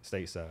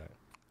stateside.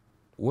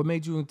 What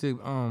made you into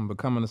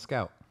becoming a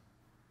scout?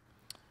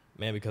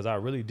 Man, because I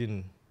really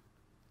didn't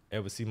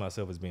ever see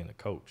myself as being a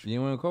coach. You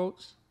ain't want to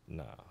coach?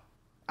 Nah.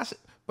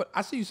 But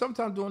I see you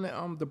sometimes doing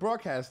the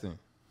broadcasting.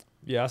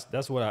 Yeah,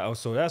 that's what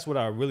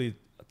I really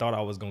thought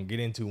I was gonna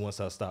get into once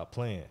I stopped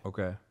playing.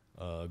 Okay.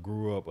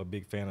 Grew up a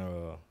big fan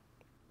of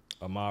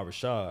Ahmad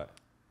Rashad,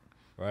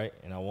 right?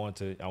 And I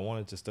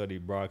wanted to study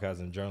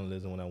broadcasting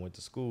journalism when I went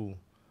to school.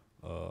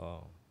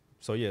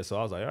 So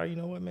I was like, all right, you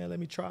know what, man, let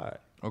me try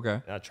it.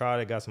 Okay. And I tried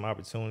it, got some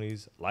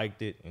opportunities,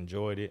 liked it,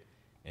 enjoyed it,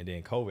 and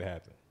then COVID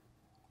happened.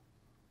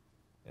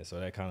 And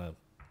so that kind of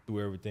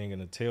threw everything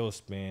in a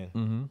tailspin.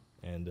 Mm-hmm.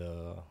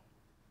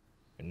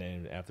 And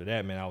then after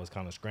that, man, I was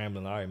kind of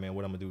scrambling. All right, man,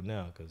 what I'm gonna do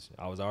now? Because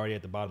I was already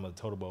at the bottom of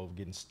the totem pole,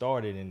 getting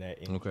started in that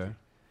industry. Okay.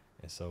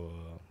 And so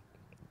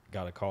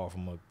got a call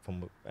from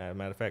a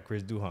matter of fact,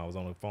 Chris Duhon. I was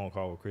on a phone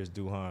call with Chris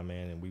Duhon,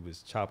 man, and we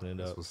was chopping it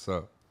up. That's what's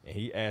up. And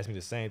he asked me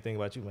the same thing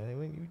about you,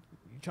 man.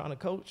 You trying to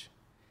coach?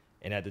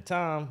 And at the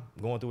time,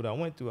 going through what I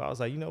went through, I was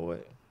like, you know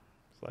what?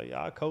 It's like,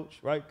 yeah, I coach,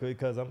 right?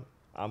 Because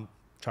I'm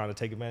trying to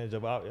take advantage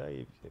of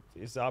if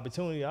it's an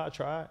opportunity, I'll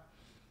try it.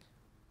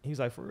 He's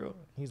like, for real?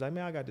 He's like,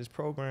 man, I got this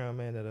program,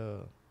 man,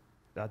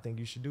 that I think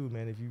you should do,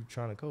 man, if you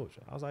trying to coach.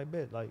 I was like,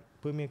 bet, like,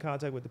 put me in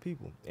contact with the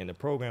people. And the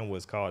program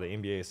was called the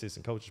NBA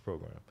Assistant Coaches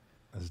Program.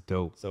 That's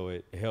dope. So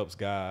it helps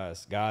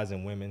guys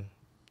and women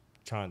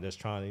trying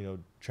to,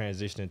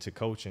 transition into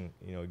coaching.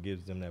 It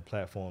gives them that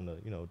platform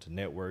to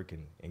network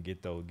and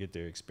get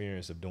their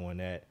experience of doing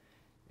that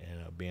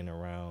and being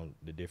around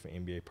the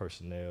different NBA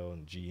personnel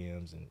and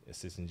GMs and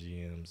assistant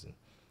GMs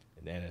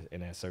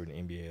and at certain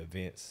NBA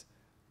events.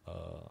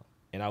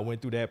 And I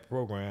went through that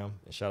program,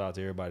 and shout out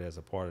to everybody that's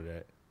a part of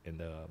that.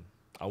 And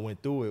I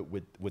went through it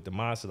with the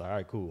mindset, like, all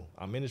right, cool.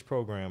 I'm in this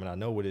program, and I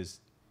know what it's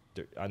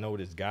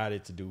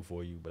guided to do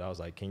for you. But I was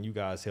like, can you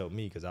guys help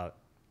me? Because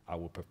I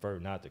would prefer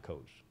not to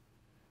coach.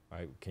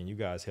 Right? Can you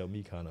guys help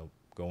me kind of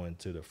go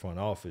into the front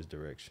office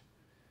direction?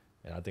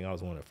 And I think I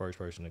was one of the first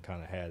person to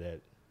kind of had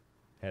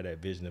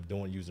that vision of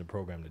using the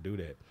program to do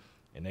that.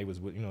 And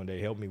they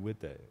helped me with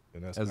that.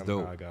 And that's kind of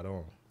dope. how I got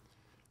on.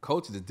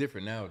 Coaching is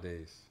different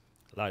nowadays.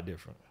 A lot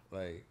different.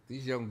 Like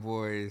these young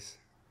boys,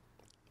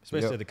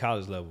 especially at the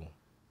college level.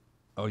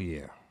 Oh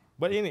yeah.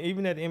 But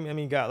even at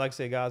God, like I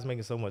said, guys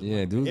making so much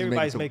money. Dudes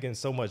everybody's making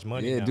so much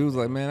money. Yeah, now. dudes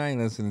like, man, I ain't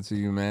listening to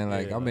you, man.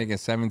 Like I'm making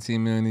 $17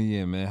 million a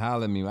year, man.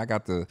 Holler at me. I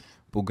got the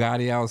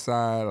Bugatti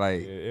outside.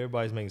 Like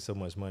everybody's making so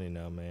much money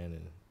now,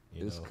 man.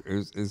 And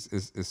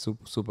it's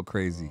super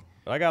crazy.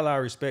 But I got a lot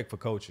of respect for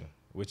coaching,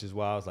 which is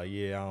why I was like,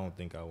 I don't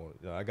think I want.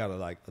 I got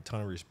a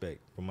ton of respect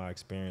for my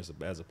experience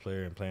as a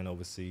player and playing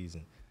overseas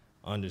and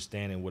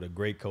understanding what a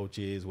great coach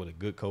is, what a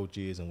good coach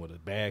is, and what a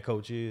bad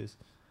coach is.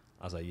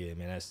 I was like, yeah,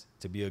 man, that's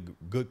to be a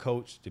good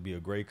coach, to be a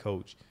great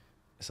coach.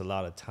 It's a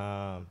lot of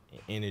time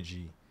and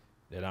energy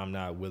that I'm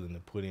not willing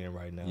to put in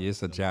right now. Yeah,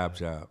 it's a job.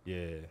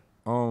 Yeah.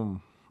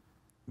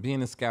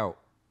 Being a scout,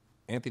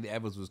 Anthony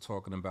Edwards was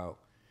talking about.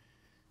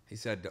 He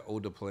said the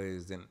older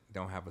players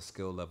don't have a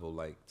skill level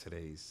like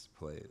today's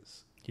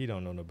players. He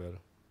don't know no better.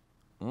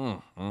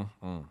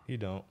 He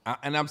don't.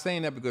 And I'm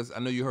saying that because I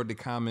know you heard the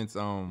comments.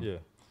 Yeah.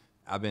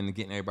 I've been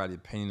getting everybody's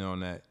opinion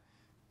on that.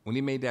 When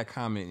he made that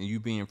comment and you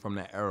being from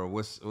that era,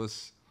 what's your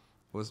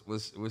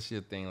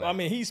thing like? Well, I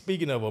mean, he's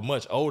speaking of a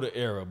much older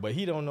era, but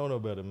he don't know no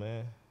better,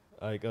 man.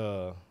 Like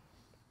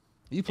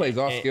he plays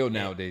all skill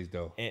nowadays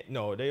though.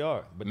 No, they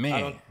are. But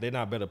man, they're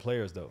not better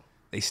players though.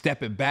 They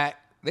stepping back.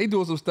 They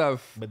doing some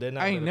stuff. But they're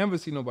not. I ain't never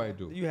seen nobody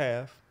do. You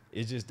have.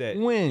 It's just that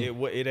when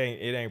it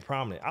ain't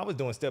prominent. I was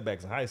doing step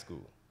backs in high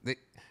school.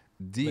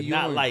 but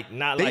not like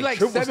They like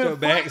triple 7 step foot.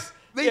 backs.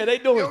 They They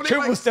doing like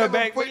triple step 7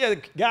 backs. foot. But yeah,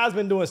 the guys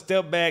been doing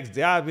step backs.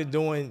 Guys been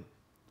doing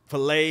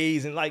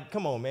fillets and like,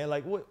 come on, man.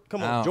 Like what?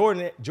 Come on,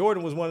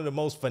 Jordan was one of the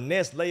most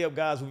finesse layup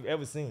guys we've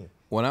ever seen.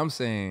 What I'm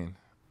saying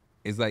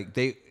is like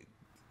the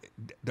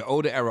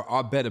older era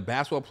are better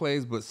basketball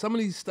players, but some of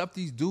these stuff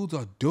these dudes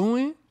are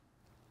doing.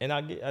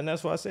 And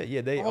that's what I said.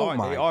 Yeah, they Oh are.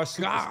 my They are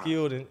super God.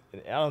 skilled, and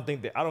I don't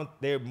think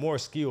they're more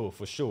skilled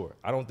for sure.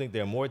 I don't think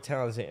they're more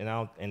talented,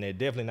 and they're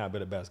definitely not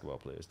better basketball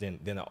players than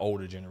an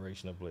older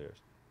generation of players.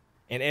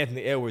 And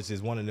Anthony Edwards is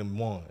one of them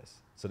ones.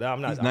 So that I'm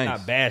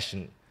not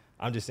bashing.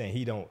 I'm just saying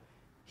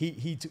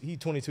he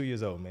 22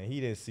 years old, man.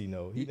 He didn't see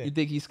no. You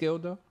think he's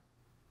skilled though?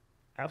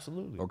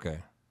 Absolutely. Okay.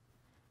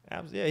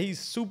 Yeah, he's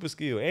super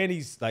skilled, and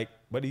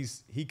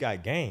he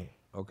got game.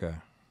 Okay.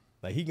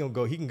 Like he can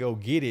go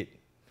get it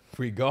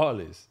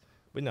regardless.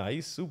 But no,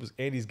 he's super,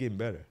 and he's getting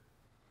better.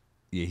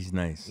 Yeah, he's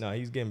nice. No,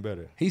 he's getting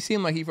better. He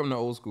seemed like he from the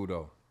old school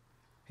though,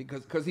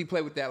 because he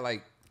played with that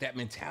that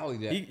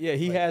mentality.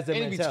 He has that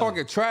mentality. And he be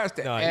talking trash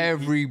to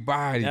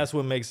everybody. That's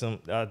what makes him.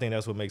 I think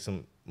that's what makes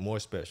him more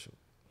special.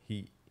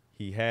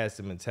 He has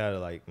the mentality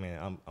like,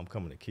 man, I'm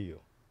coming to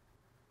kill,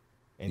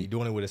 and he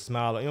doing it with a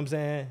smile. You know what I'm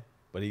saying?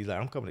 But he's like,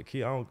 I'm coming to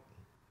kill.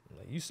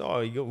 You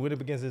saw he went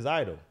up against his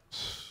idol,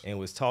 and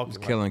was talking. He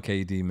was killing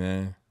KD,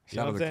 man.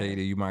 Shout out to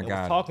KD, you my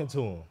guy. Was talking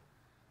to him.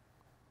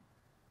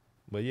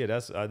 But yeah,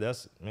 that's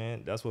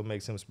what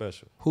makes him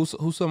special.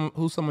 Who's some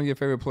of your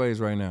favorite players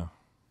right now?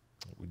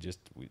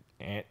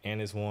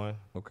 Ant is one.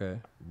 Okay.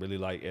 Really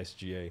like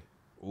SGA.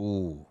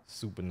 Ooh.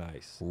 Super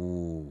nice.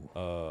 Ooh.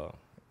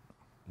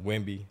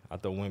 Wemby. I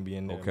throw Wemby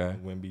in there. Okay.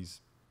 Man.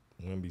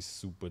 Wemby's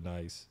super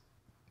nice.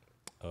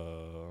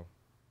 Man,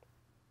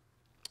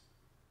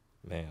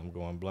 I'm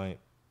going blank.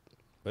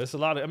 But it's a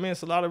lot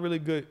of really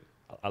good.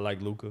 I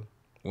like Luka.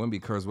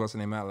 Wemby cursed what's the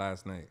name out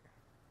last night?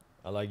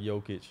 I like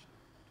Jokic.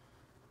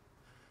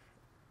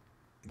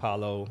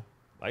 Paolo.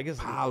 Like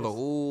Paolo.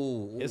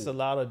 Ooh. It's a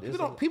lot of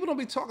people don't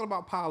be talking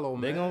about Paolo,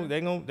 man.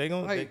 They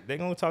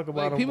gonna talk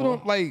about him. People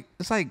don't like.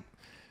 It's like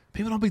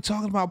people don't be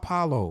talking about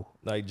Paolo.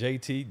 Like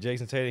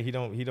Jason Tatum,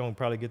 he don't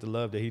probably get the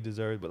love that he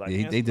deserves. But like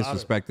they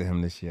disrespected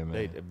him this year, man.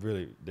 They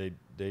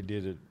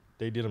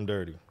did him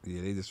dirty.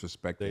 Yeah, they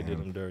disrespected him. They did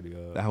him dirty.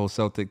 That whole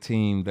Celtic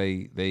team,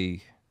 I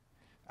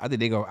think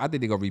they go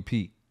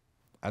repeat.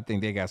 I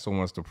think they got so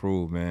much to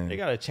prove, man. They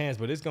got a chance,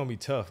 but it's gonna be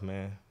tough,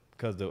 man.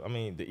 Because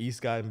the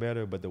East gotten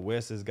better, but the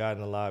West has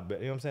gotten a lot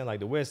better. You know what I'm saying? Like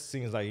the West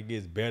seems like it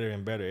gets better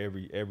and better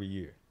every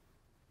year.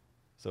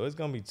 So it's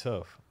gonna be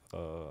tough.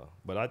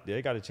 But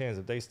they got a chance.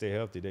 If they stay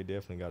healthy, they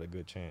definitely got a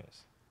good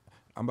chance.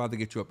 I'm about to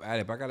get you up at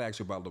it, but I gotta ask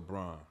you about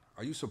LeBron.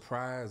 Are you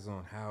surprised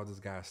on how this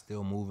guy's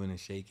still moving and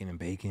shaking and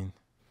baking?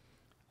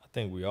 I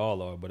think we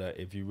all are. But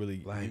if you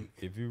really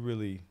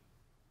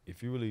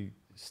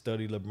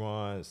study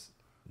LeBron's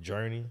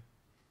journey,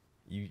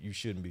 you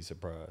shouldn't be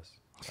surprised.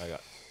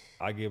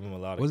 I give him a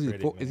lot of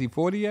credit. Is he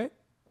 40 yet?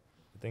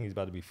 I think he's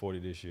about to be 40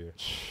 this year.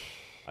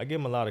 I give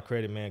him a lot of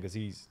credit, man, because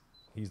he's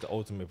the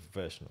ultimate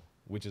professional,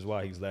 which is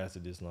why he's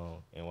lasted this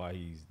long and why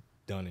he's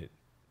done it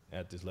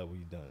at this level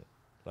he's done it.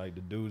 Like,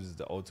 the dude is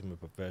the ultimate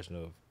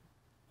professional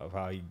of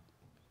how he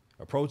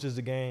approaches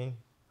the game,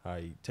 how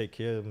he take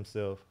care of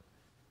himself.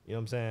 You know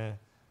what I'm saying?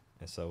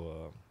 And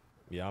so,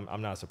 yeah,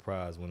 I'm not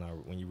surprised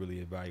when you really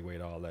evaluate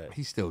all that.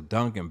 He's still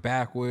dunking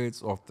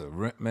backwards off the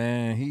rim,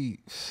 man.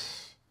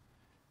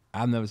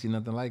 I've never seen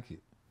nothing like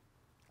it.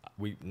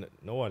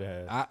 No one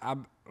has. I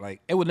like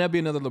it would never be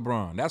another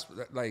LeBron. That's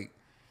like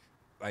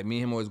me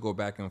and him always go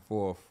back and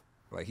forth.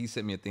 Like he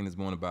sent me a thing this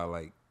morning about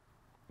like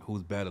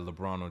who's better,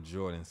 LeBron or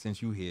Jordan.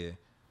 Since you here,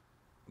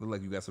 look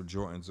like you got some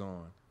Jordans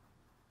on.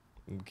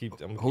 I'm gonna keep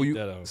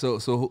that on. So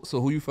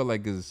who you feel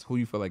like is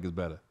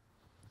better?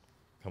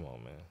 Come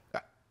on, man.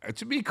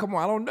 To me, come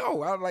on, I don't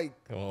know.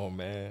 Come on,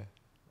 man.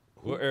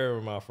 What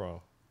era am I from?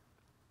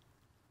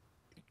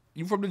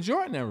 You from the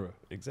Jordan era?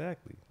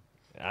 Exactly.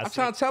 I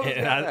try to tell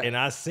him that. And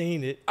I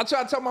seen it. I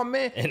try to tell my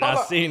man. And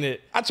I seen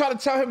it. I try to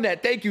tell him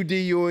that. Thank you, D.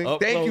 Ewing.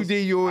 Thank you,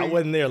 D. Ewing. I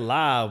wasn't there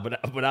live,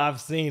 but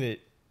I've seen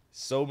it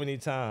so many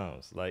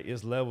times. Like,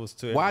 it's levels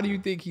to it. Why do you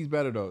think he's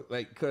better, though?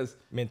 Like, because...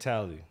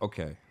 Mentality.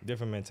 Okay.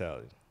 Different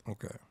mentality.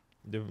 Okay.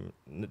 Different.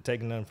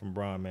 Taking nothing from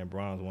Bron, man.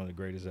 Bron's one of the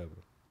greatest ever.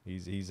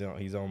 He's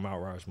on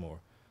Mount Rushmore.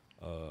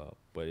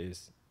 But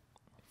it's,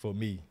 for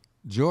me...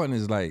 Jordan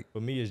is like...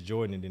 For me, it's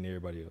Jordan than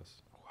everybody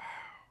else.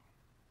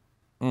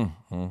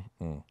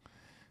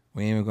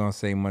 We ain't even gonna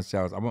say much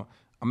else. I'm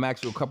gonna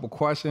ask you a couple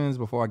questions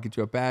before I get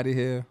you up out of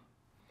here.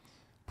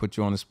 Put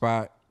you on the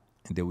spot,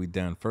 and then we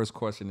done. First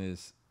question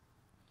is,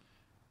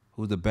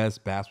 who's the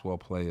best basketball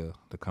player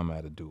to come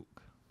out of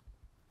Duke?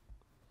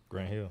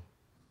 Grant Hill.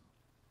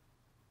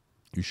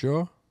 You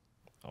sure?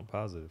 I'm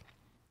positive.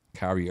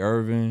 Kyrie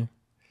Irving.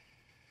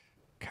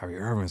 Kyrie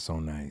Irving's so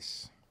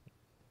nice.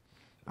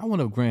 I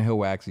wonder if Grant Hill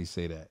will actually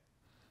say that.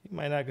 He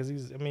might not, because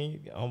he's a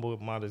humble,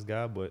 modest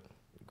guy, but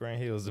Grant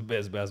Hill is the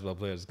best basketball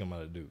player that's come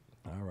out of Duke.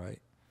 All right.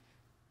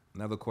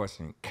 Another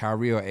question.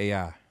 Kyrie or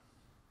AI?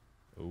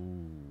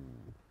 Ooh.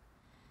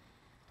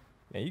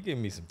 Man, you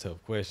giving me some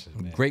tough questions,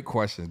 man. Great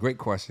questions. Great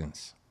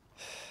questions.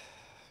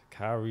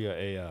 Kyrie or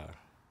AI?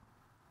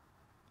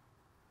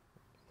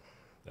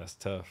 That's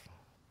tough.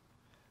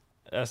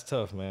 That's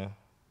tough, man.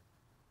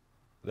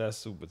 That's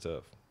super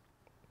tough.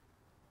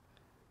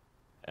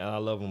 And I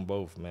love them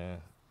both, man.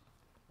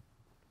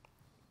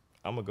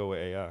 I'm going to go with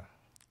AI.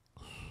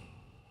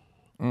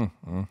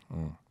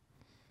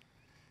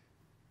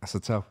 That's a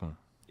tough one.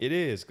 It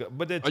is.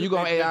 But Are you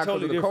going AI because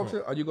totally of the different.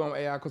 culture? Are you going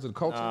AI because of the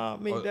culture? Nah, I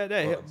mean,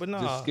 or, but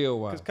nah. just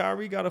skill-wise? Because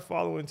Kyrie got a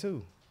following,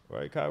 too.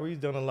 Right? Kyrie's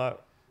done a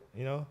lot,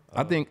 you know?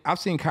 I think I've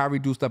seen Kyrie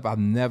do stuff I've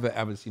never,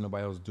 ever seen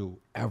nobody else do,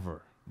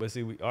 ever. But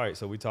see, all right,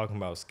 so we talking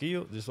about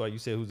skill, just like you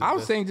said, who's the I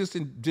was best?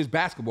 saying just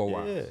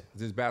basketball-wise. Yeah.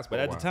 Just But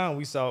basketball-wise. at the time,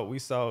 we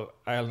saw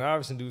Allen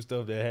Iverson do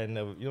stuff that had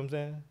never, you know what I'm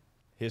saying?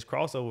 His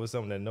crossover was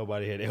something that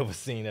nobody had ever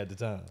seen at the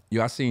time.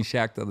 Yo, I seen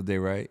Shaq the other day,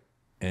 right?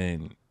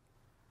 And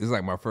this is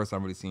like my first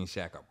time really seeing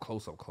Shaq up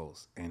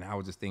close. And I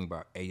was just thinking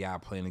about AI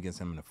playing against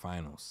him in the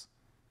finals.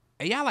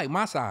 AI like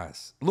my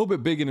size, a little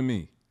bit bigger than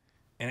me.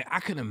 And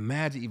I couldn't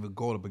imagine even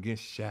going up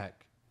against Shaq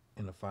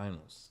in the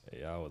finals.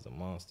 AI was a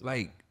monster.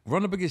 Like,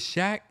 run up against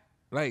Shaq,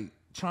 like,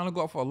 trying to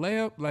go for a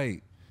layup,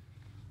 like.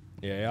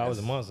 Yeah, AI was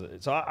a monster.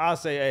 So I'll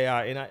say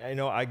AI, and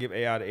I give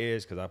AI the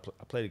edge because I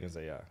played against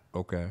AI.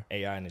 Okay.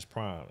 AI in his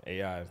prime,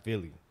 AI in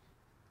Philly.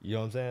 You know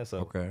what I'm saying? So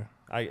Okay.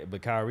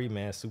 But Kyrie,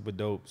 man, super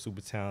dope,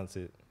 super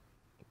talented.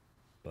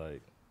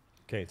 Like,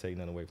 can't take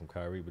nothing away from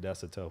Kyrie, but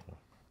that's a tough one.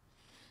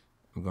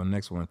 We're going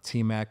next one.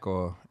 T-Mac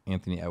or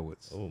Anthony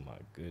Edwards? Oh, my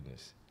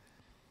goodness.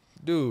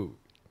 Dude,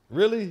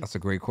 really? That's a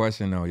great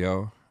question, though,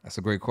 yo. That's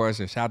a great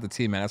question. Shout out to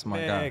T-Mac. That's my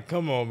guy. Man,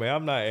 come on, man.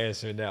 I'm not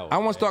answering that one. I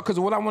want to start because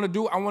what I want to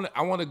do, I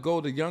want to go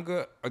the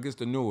younger against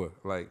the newer,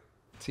 like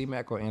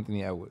T-Mac or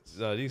Anthony Edwards.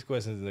 So these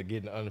questions are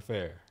getting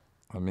unfair.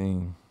 I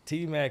mean,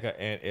 T-Mac or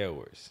Ant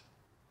Edwards?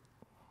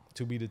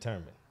 To be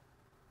determined.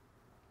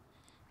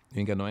 you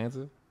ain't got no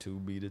answer? To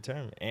be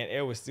determined. Ant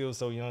Edwards still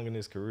so young in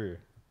his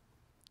career.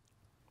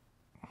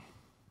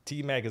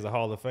 T-Mac is a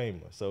Hall of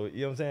Famer. So,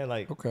 you know what I'm saying?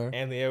 Like, Okay.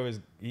 Anthony Edwards,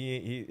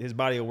 his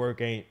body of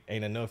work ain't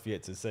enough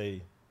yet to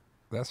say.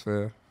 That's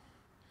fair.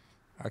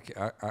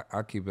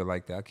 I keep it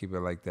like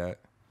that.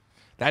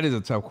 That is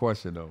a tough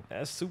question, though.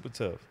 That's super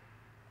tough.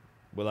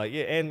 But, like,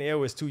 yeah, Anthony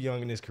Edwards too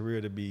young in his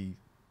career to be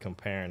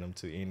comparing him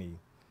to any,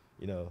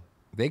 you know.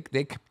 They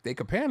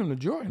comparing him to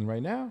Jordan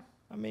right now.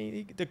 I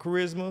mean, the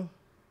charisma,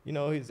 you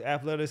know, his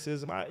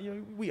athleticism.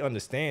 We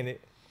understand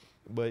it,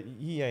 but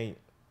he ain't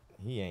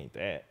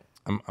that.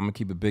 I'm gonna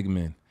keep it big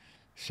man.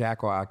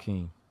 Shaq or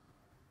Akeem?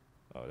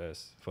 Oh,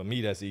 for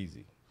me, that's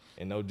easy.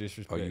 And no Oh,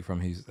 disrespect. you from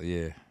Houston?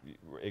 Yeah.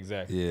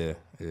 Exactly.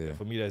 Yeah.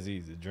 For me, that's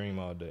easy. Dream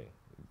all day.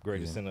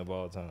 Greatest center of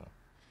all time.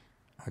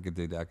 I could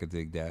dig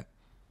that.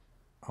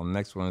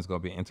 Next one is gonna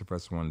be an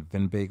interesting one.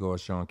 Vin Baker or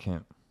Sean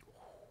Kemp?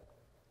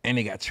 And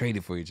they got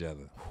traded for each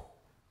other.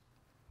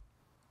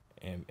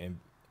 And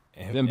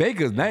Vin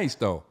Baker's nice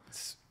though.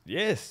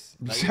 yes,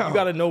 like, Yo, you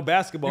got to know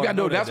basketball. You gotta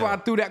to know. That's that, why I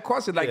though. threw that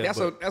question. Like Yeah,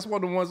 that's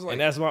one of the ones. Like,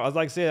 And that's why I was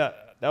like, said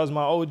that was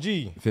my OG.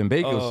 Vin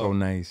Baker was so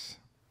nice.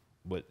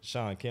 But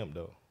Sean Kemp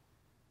though,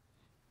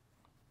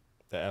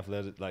 the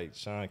athletic, like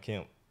Sean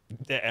Kemp,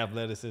 that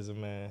athleticism,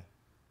 man.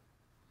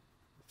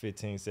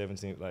 15,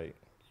 17, like,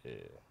 yeah.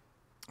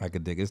 I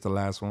could dig. It's the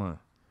last one.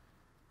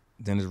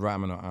 Dennis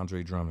Rodman or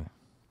Andre Drummond?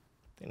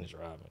 Dennis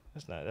Rodman.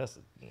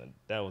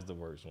 That was the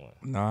worst one.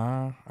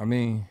 Nah, I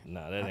mean,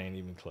 Nah, that ain't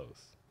even close.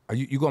 are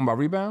you going by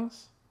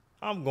rebounds?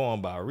 I'm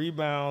going by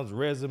rebounds,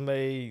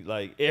 resume,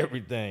 like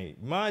everything.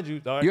 Mind you,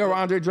 You heard what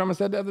Andre Drummond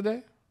said the other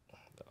day?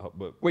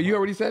 but Wait, you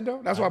already said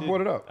though? That's why I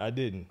brought it up. I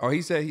didn't. Oh,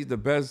 he said he's the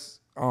best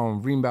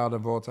rebounder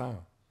of all time.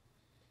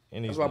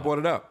 And That's why I brought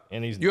it up.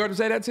 And he's You heard him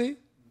say that, T?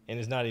 And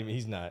it's not even.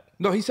 He's not.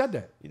 No, he said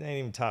that. He ain't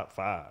even top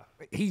 5.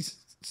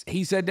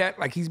 He said that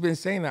like he's been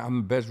saying that I'm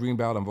the best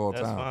rebounder of all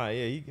That's time. fine.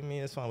 Yeah,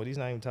 that's fine. But he's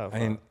not even top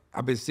 5. And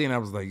I've been seeing. I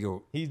was like,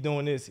 yo, He's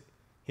doing this.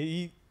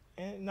 He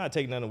and not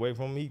taking nothing away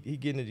from him. He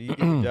getting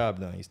the job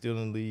done. He's still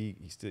in the league.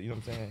 He's still, you know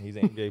what I'm saying? He's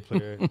an NBA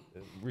player.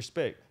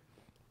 Respect.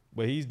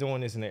 But he's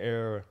doing this in an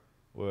era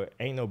where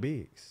ain't no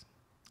bigs.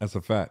 that's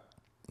a fact.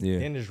 Yeah,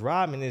 Dennis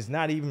Rodman is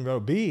not even real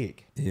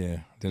big. yeah.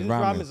 Dennis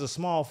Rodman's a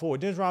small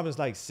forward. Dennis Rodman's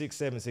like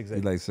 6'7", 6'8".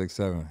 He's like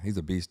 6'7". He's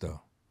a beast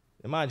though.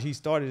 And mind you, he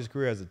started his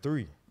career as a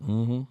 3.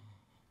 Mm-hmm.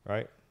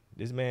 Right?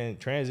 This man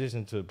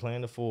transitioned to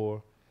playing the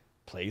 4,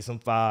 played some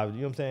 5. You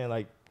know what I'm saying?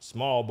 Like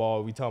small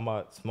ball. We talking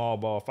about small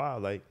ball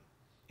 5. Like,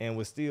 and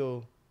was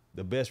still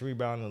the best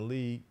rebounder in the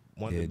league.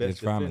 One of the best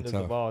defenders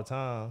of all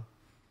time.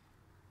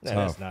 Nah,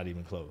 that's not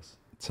even close.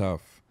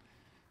 Tough.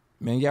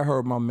 Man, y'all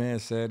heard my man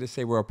said, this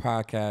Say World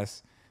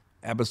podcast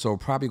episode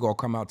probably gonna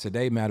come out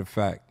today, matter of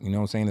fact. You know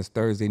what I'm saying? It's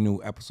Thursday,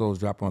 new episodes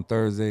drop on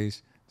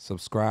Thursdays.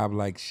 Subscribe,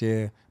 like,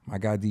 share. My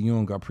guy D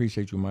Ewing, I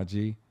appreciate you, my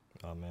G.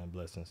 Oh man,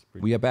 blessings.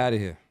 We up out of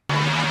here.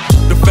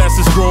 The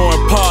fastest growing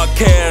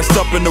podcast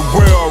up in the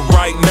world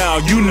right now,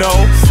 you know.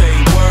 Say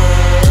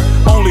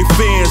word. Only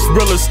fans,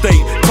 real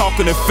estate,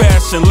 talking in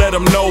fashion, let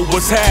them know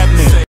what's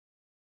happening.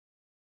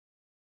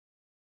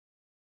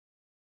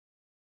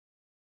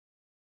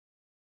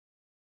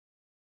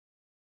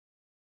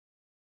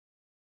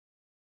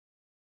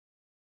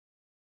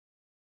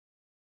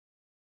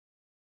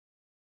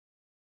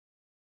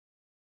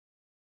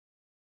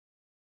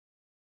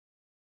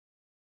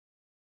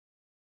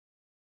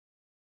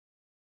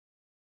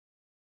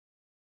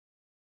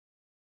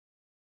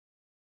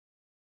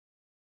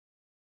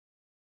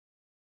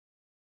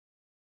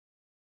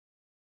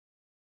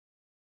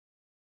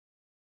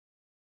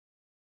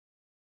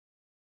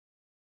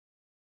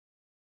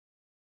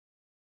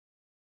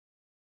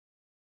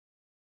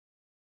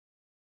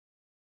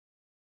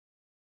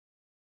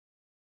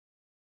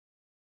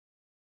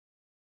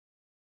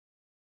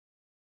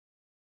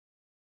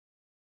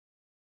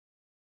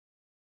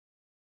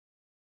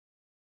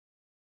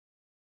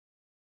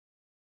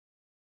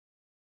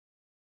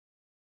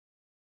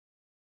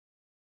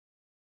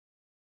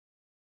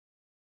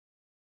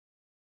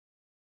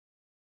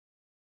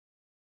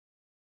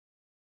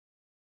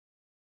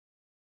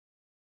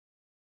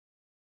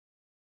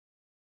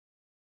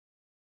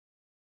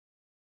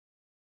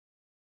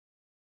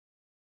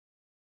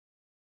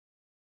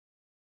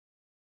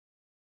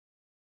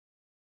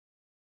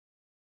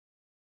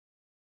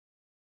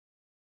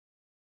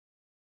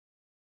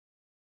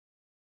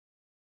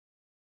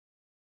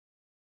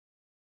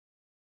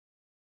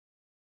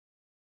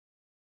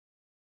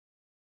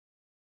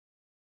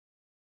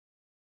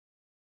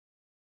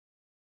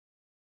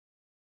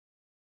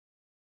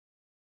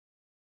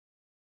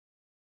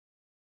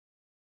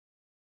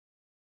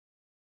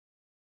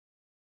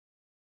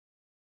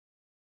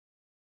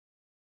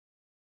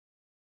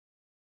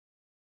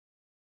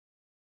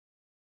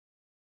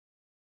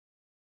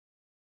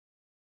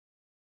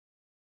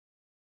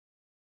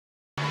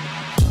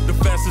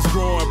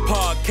 growing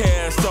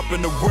podcast up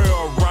in the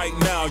world right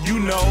now, you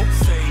know.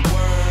 Say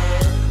word.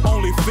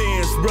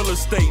 OnlyFans, real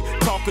estate,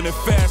 talking in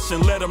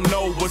fashion, let them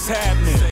know what's happening.